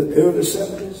 in the early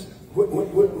 70s?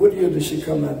 What year did she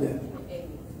come out there?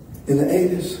 In the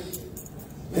 80s?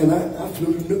 And I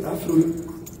flew the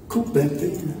coop back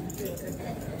then.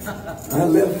 I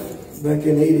left back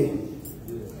in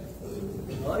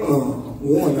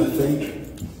 81, I think.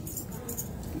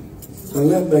 I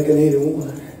left back in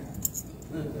 81.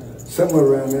 Somewhere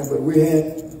around there, but we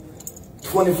had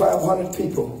 2,500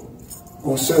 people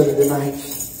on Saturday nights.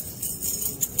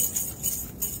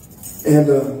 And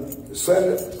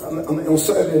Saturday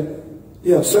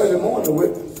morning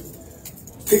with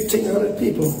 1,500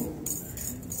 people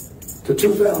to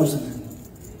 2,000.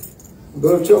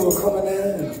 Brother Joe coming in,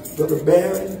 and Brother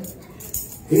Barron,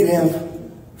 he'd have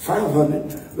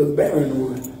 500, Brother Barron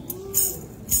would.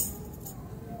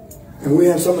 And we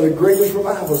had some of the greatest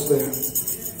revivals there.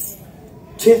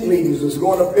 Tent meetings was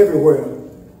going up everywhere.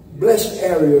 Blessed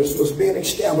areas was being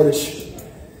established.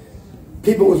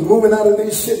 People was moving out of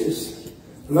these cities,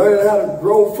 learning how to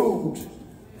grow food,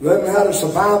 learning how to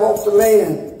survive off the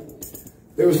land.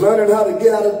 They was learning how to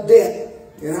get out of debt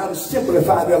and how to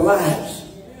simplify their lives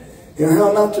and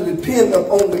how not to depend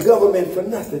upon the government for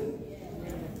nothing.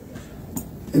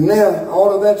 And now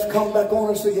all of that's come back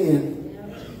on us again.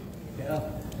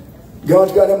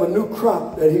 God's got him a new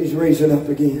crop that he's raising up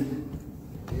again.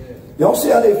 Y'all see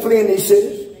how they flee in these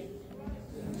cities?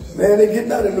 Man, they're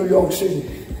getting out of New York City.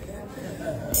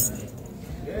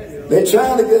 They're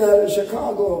trying to get out of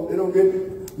Chicago. They don't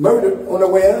get murdered on the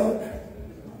way out.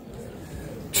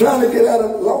 Trying to get out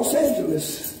of Los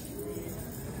Angeles.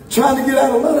 Trying to get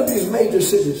out of a lot of these major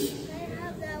cities.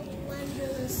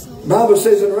 The Bible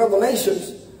says in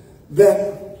Revelations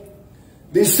that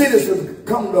these cities have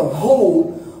come to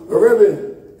hold of every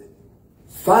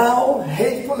foul,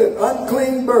 hateful, and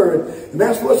unclean bird. And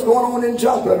that's what's going on in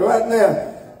Joplin right now.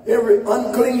 Every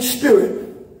unclean spirit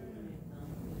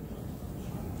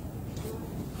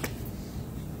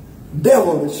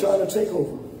devil is trying to take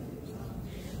over.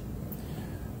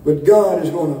 But God is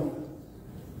going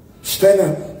to stand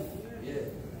up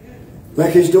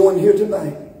like he's doing here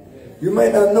tonight. You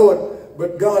may not know it,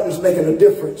 but God is making a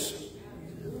difference.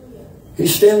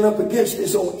 He's standing up against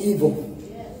this old evil.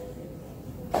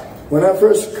 When I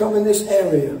first come in this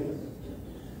area,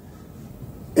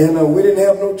 and we didn't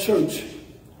have no church.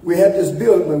 We had this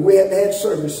building, but we hadn't had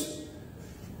service.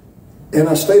 And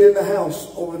I stayed in the house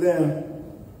over there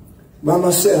by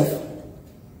myself.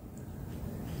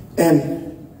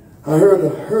 And I heard a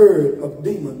herd of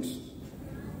demons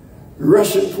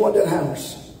rushing toward that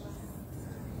house.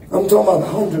 I'm talking about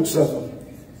hundreds of them,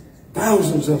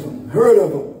 thousands of them, herd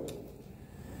of them.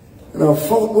 And I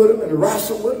fought with them and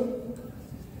wrestled with them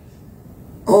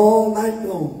all night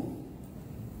long.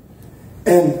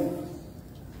 And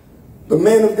the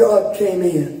man of God came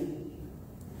in.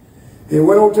 He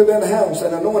went over to that house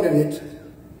and anointed it.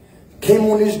 Came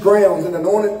on these grounds and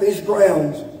anointed these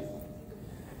grounds.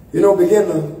 You know, began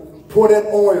to pour that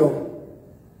oil.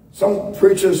 Some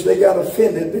preachers, they got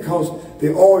offended because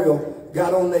the oil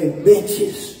got on their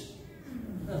benches.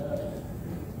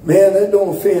 Man, that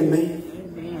don't offend me.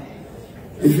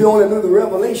 If you only knew the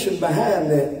revelation behind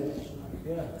that,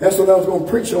 that's what I was going to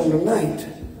preach on tonight.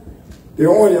 The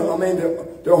oil, I mean,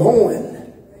 the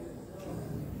horn.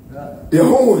 The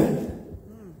horn.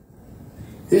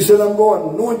 He said, I'm going to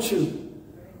anoint you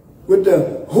with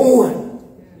the horn.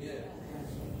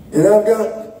 And I've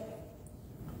got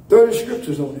 30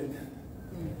 scriptures on it.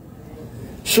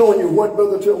 Showing you what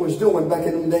Brother Joe was doing back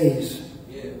in them days.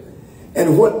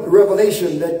 And what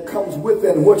revelation that comes with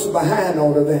that and what's behind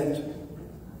all of that.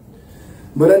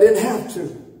 But I didn't have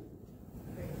to.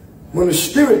 When the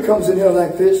Spirit comes in here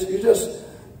like this, you just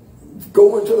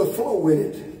go into the flow with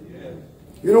it.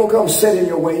 You don't come set in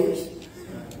your ways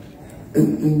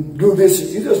and do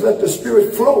this. You just let the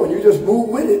Spirit flow and you just move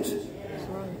with it.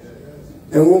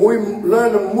 And when we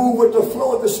learn to move with the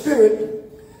flow of the Spirit,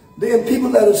 then people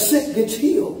that are sick get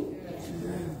healed.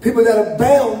 People that are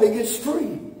bound, they get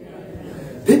free.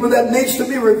 People that needs to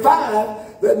be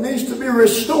revived, that needs to be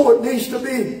restored, needs to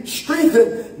be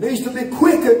strengthened, needs to be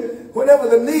quickened, whatever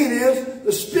the need is,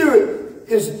 the Spirit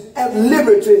is at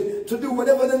liberty to do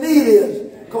whatever the need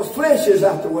is, because flesh is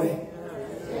out the way.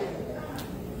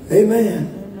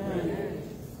 Amen.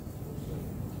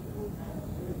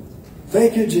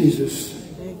 Thank you, Jesus.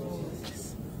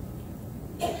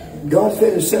 God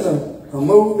finished sent a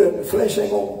move that the flesh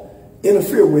ain't going to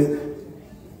interfere with.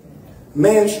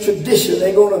 Man's tradition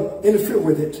ain't going to interfere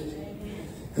with it.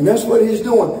 And that's what he's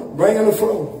doing, bringing the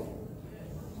flow.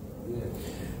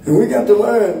 And we got to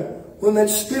learn when that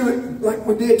Spirit, like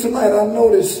we did tonight, I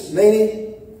noticed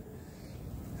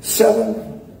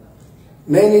 97,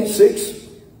 96,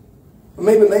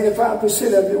 maybe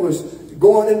 95% of it was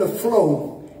going in the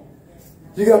flow.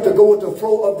 You got to go with the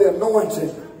flow of the anointing.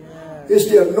 It's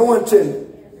the anointing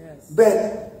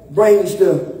that brings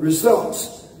the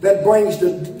results, that brings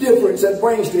the difference, that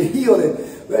brings the healing,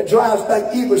 that drives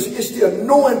back evil. It's the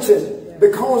anointing.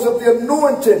 Because of the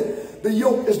anointing, the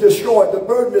yoke is destroyed, the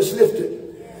burden is lifted.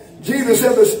 Jesus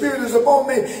said, the Spirit is upon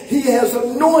me. He has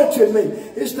anointed me.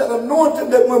 It's that anointing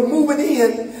that we're moving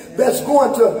in that's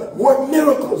going to work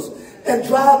miracles and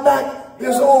drive back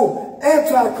this old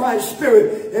Antichrist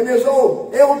spirit and this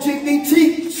old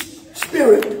LGBT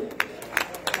spirit.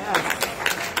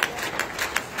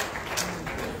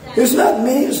 It's not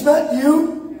me, it's not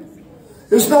you.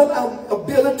 It's not our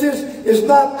abilities, it's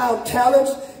not our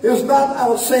talents, it's not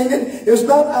our singing, it's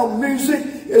not our music.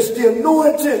 It's the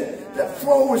anointing that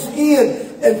flows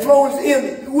in and flows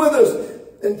in with us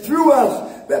and through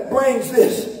us that brings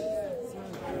this.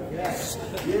 Yes.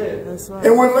 That's right.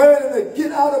 And we're learning to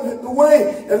get out of the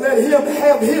way and let Him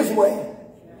have His way.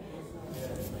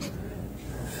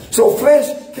 So flesh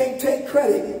can't take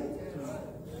credit.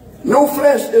 No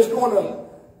flesh is going to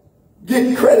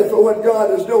get credit for what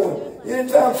God is doing.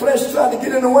 Anytime flesh tries to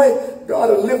get in the way, God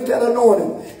will lift that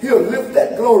anointing. He'll lift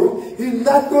that glory. He's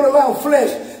not going to allow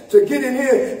flesh to get in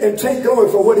here and take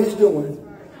glory for what He's doing.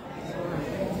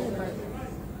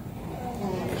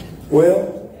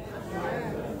 Well,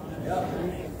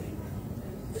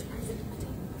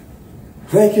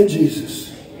 thank you, Jesus.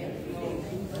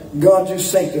 God, you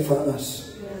sanctify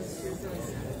us.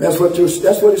 That's what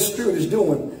His Spirit is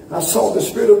doing. I saw the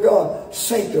Spirit of God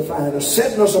sanctifying us,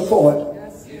 setting us apart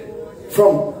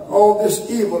from all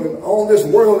this evil and all this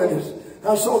worldliness.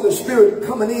 I saw the Spirit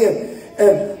coming in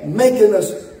and making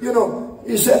us, you know,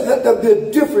 He said, let there be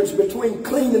a difference between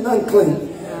clean and unclean,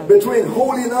 between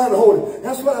holy and unholy.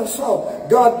 That's what I saw.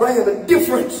 God bringing a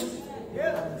difference.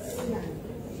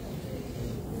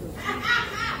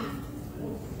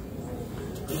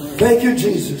 Thank you,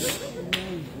 Jesus.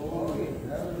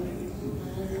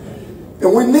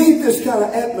 And we need this kind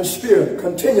of atmosphere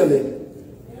continually,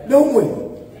 don't we?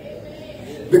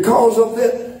 Because of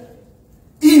that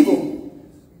evil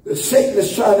that Satan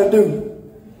is trying to do.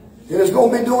 And it's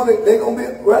going to be doing it. They're going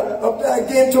to be right up there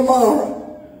again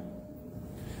tomorrow.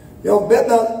 Y'all better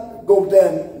not go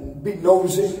down and be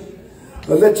nosy,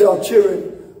 or let y'all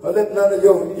children, or let none of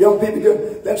your young people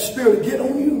get that spirit get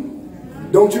on you.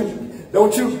 Don't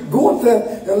you go up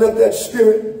there and let that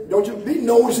spirit, don't you be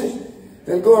nosy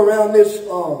and go around this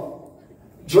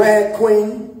drag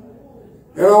queen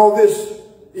and all this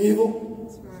evil.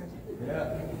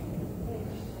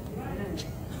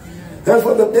 That's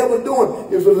what the devil is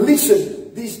doing, is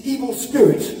releasing these evil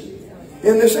spirits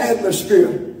in this atmosphere,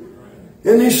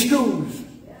 in these schools,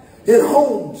 in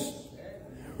homes,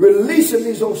 releasing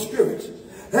these old spirits.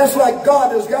 That's like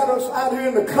God has got us out here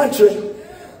in the country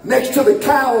next to the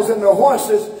cows and the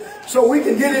horses so we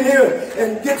can get in here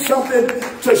and get something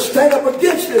to stand up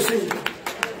against this evil.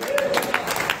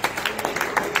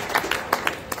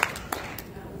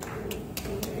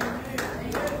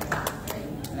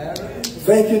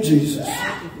 Thank you, Jesus.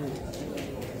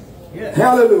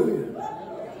 Hallelujah.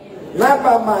 Not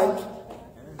by might,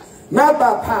 not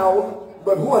by power,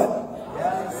 but what?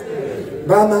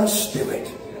 By my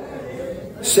spirit,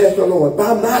 saith the Lord.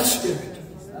 By my spirit.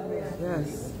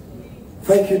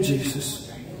 Thank you,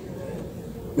 Jesus.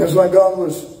 That's why God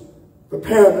was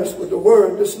preparing us with the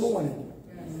word this morning.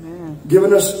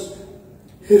 Giving us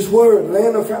his word,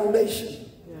 laying a foundation.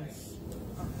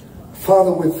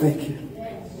 Father, we thank you.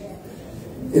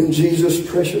 In Jesus'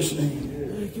 precious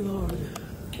name. Thank you, Lord.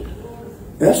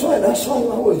 That's right. I saw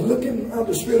when I was looking how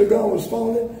the Spirit of God was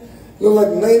falling. It looked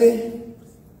like 90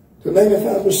 to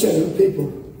 95% of the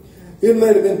people. It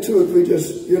might have been 2 or 3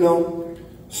 just, you know,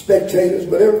 spectators,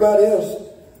 but everybody else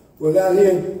was out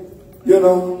here, you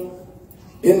know,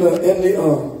 in the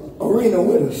arena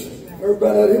with us.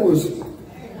 Everybody out here was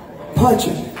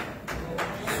punching.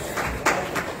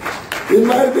 It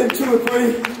might have been 2 or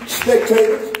 3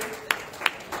 spectators.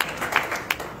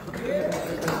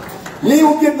 You ain't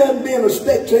gonna get nothing being a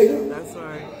spectator. That's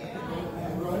right.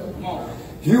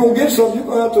 You gonna get something, you're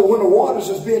gonna have to, when the waters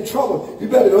is being troubled, you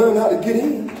better learn how to get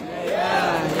in.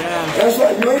 Yeah. That's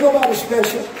right. You ain't nobody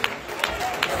special.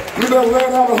 You better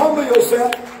learn how to humble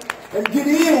yourself and get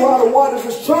in while the waters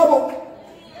is troubled.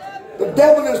 The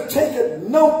devil is taking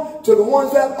note to the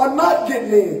ones that are not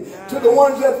getting in, to the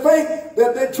ones that think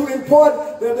that they're too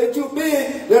important, that they're too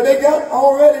big, that they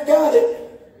already got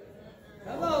it.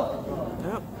 Hello.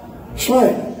 That's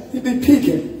right. You be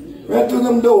peeking right through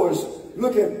them doors,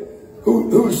 looking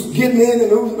who's getting in and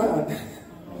who's not.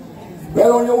 Right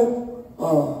on your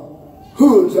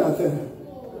hoods out there.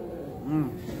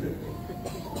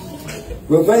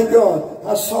 Well, thank God,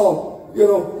 I saw, you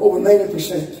know, over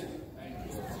 90%.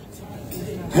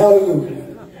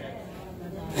 Hallelujah.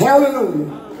 Hallelujah.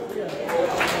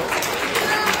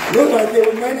 Looked like they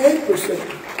were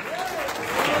 98%.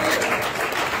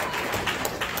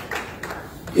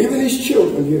 Even these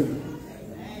children here.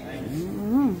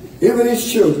 Even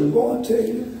these children. Boy, I tell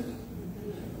you.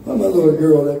 I'm a little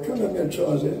girl that. Come here,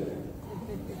 Charles.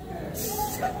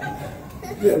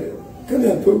 Yeah, come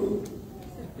here, Pooh.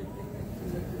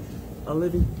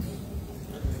 Olivia.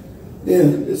 Yeah,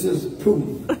 this is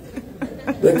Pooh.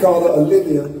 They call her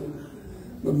Olivia.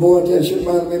 But boy, I tell you, she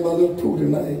reminded me of my little Pooh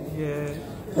tonight. Yeah.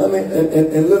 I mean,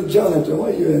 and little Jonathan,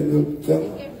 where you at, little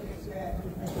fella?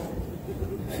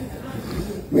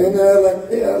 Man,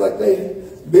 they're like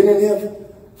they've been in here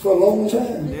for a long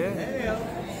time. Yeah.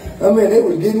 I mean, they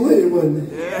was getting with it, wasn't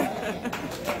they? Yeah.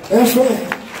 That's right.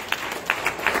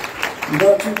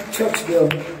 Not to touch their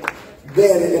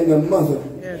daddy and their mother.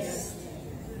 Yes.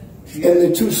 And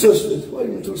the 2 sisters. What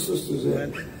are the 2 sisters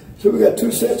at? So we got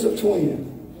 2 sets of twins.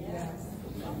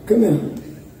 Come here.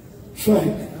 That's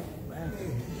right.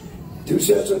 2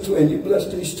 sets of twins. You bless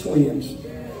these twins.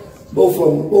 Both of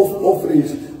them. Both of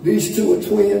these. These 2 are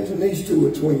twins and these 2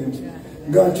 are twins.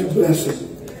 God, you bless them.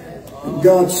 And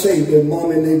God save their mom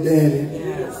and their daddy.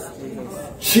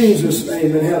 Jesus'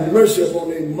 name, and have mercy upon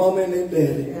their mom and their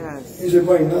daddy. He said,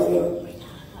 bring Nala.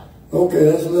 Okay,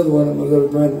 that's another one of my little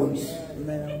grandones.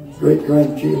 Great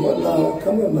grandkid. What, Nala?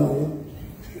 Come here, Nala.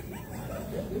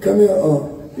 Come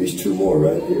here. These 2 more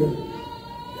right here.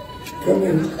 Come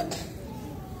here.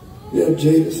 Yeah,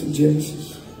 Jadis and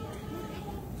Genesis.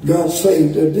 God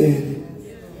saved their daddy.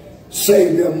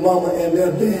 Save their mama and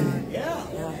their daddy.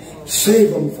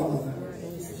 Save them, Father.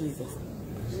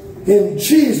 In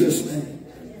Jesus' name.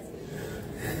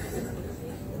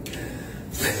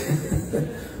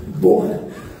 Boy,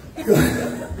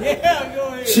 Yeah, go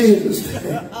ahead. Jesus.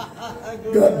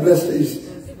 God bless these.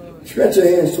 Stretch your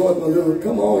hands toward my little.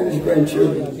 Come on, these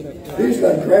grandchildren. These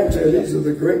are not grandchildren. These are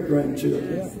the great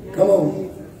grandchildren. Come on.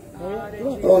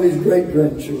 All these great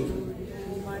grandchildren.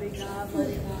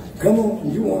 Come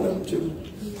on, you want them too.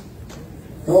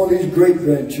 All these great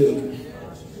grandchildren.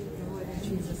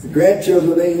 The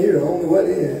grandchildren ain't here. I don't know what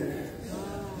they are.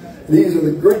 These are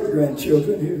the great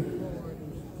grandchildren here.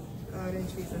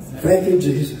 Thank you,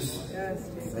 Jesus.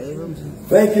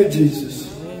 Thank you, Jesus.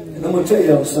 And I'm going to tell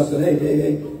y'all something.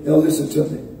 Hey, y'all listen to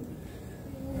me.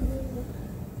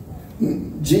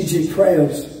 Gigi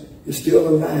Prayers is still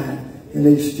alive, and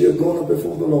they're still going up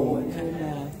before the Lord.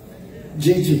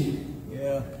 Gigi,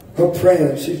 her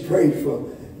prayers, she prayed for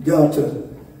God to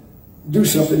do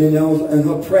something in y'all, and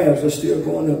her prayers are still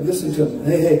going up. Listen to me.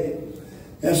 Hey,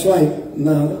 that's right,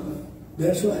 Nana.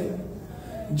 That's right.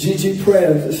 Gigi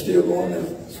prayers are still going up,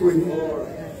 sweetie.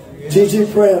 Gigi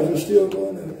prayers are still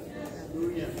going up.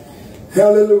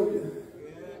 Hallelujah.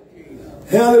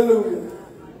 Hallelujah.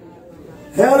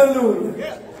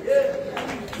 Hallelujah.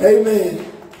 Amen.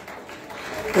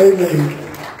 Amen.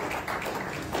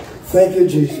 Thank you,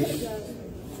 Jesus.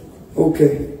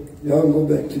 Okay. Y'all can go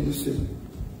back to your seat.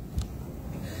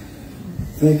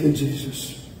 Thank you,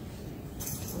 Jesus.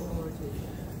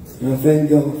 And I thank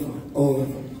God for all of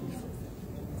them.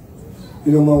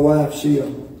 You know, my wife, she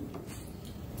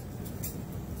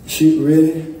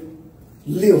really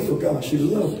lived for God. She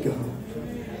loved God.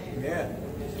 Yeah.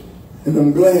 And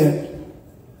I'm glad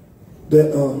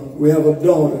that we have a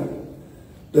daughter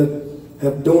that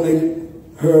have donated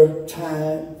her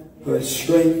time, her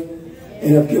strength,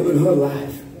 and have given her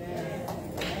life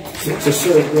to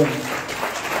serve God.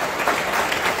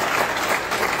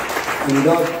 And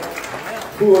God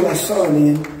pulled our son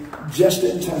in just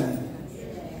in time.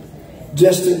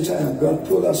 Just in time. God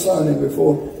pulled our son in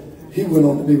before he went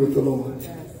on to be with the Lord.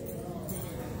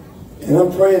 And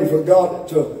I'm praying for God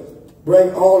to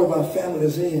bring all of our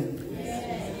families in.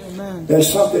 Amen.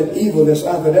 There's something evil that's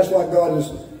out there. That's why God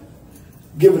has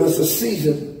given us a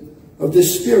season of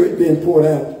this Spirit being poured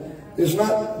out. It's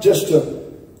not just to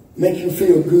make you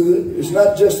feel good. It's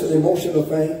not just an emotional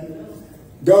thing.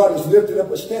 God has lifted up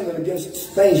a standard against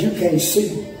things you can't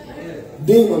see.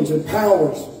 Demons and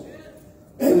powers.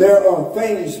 And there are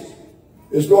things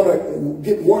that's going to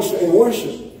get worse and worse.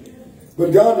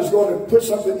 But God is going to put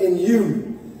something in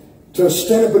you to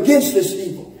stand up against this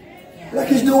evil. Like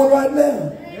he's doing right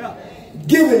now.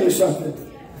 Giving you something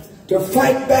to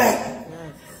fight back.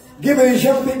 Giving these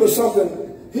young people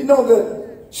something. He knows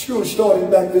that school started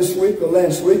back this week or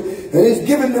last week. And he's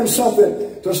giving them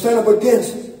something to stand up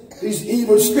against these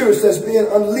evil spirits that's being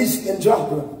unleashed in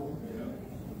Joplin.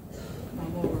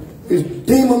 These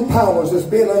demon powers that's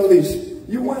being unleashed.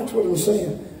 You watch what I'm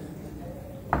saying.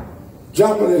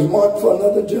 Joplin is marked for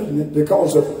another judgment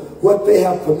because of what they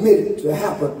have permitted to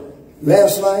happen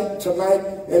last night, tonight,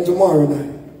 and tomorrow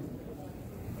night.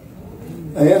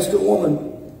 I asked a woman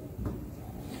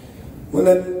when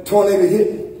that tornado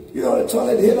hit. You know, that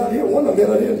tornado hit out here. One of them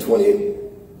hit out here in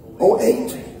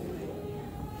 2008.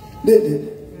 Didn't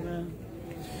it?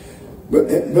 But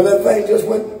that thing just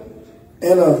went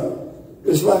and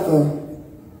it's like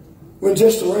went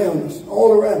just around us,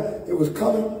 all around. It was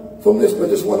coming from this, but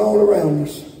this went all around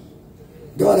us.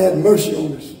 God had mercy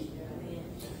on us.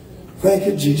 Thank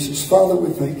you, Jesus. Father,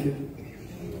 we thank you.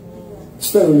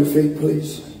 Stand on your feet,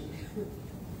 please.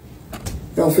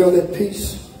 Y'all feel that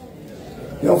peace?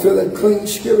 Y'all feel that clean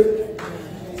spirit?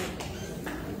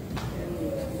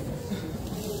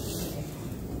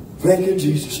 Thank you,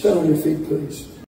 Jesus. Stand on your feet, please.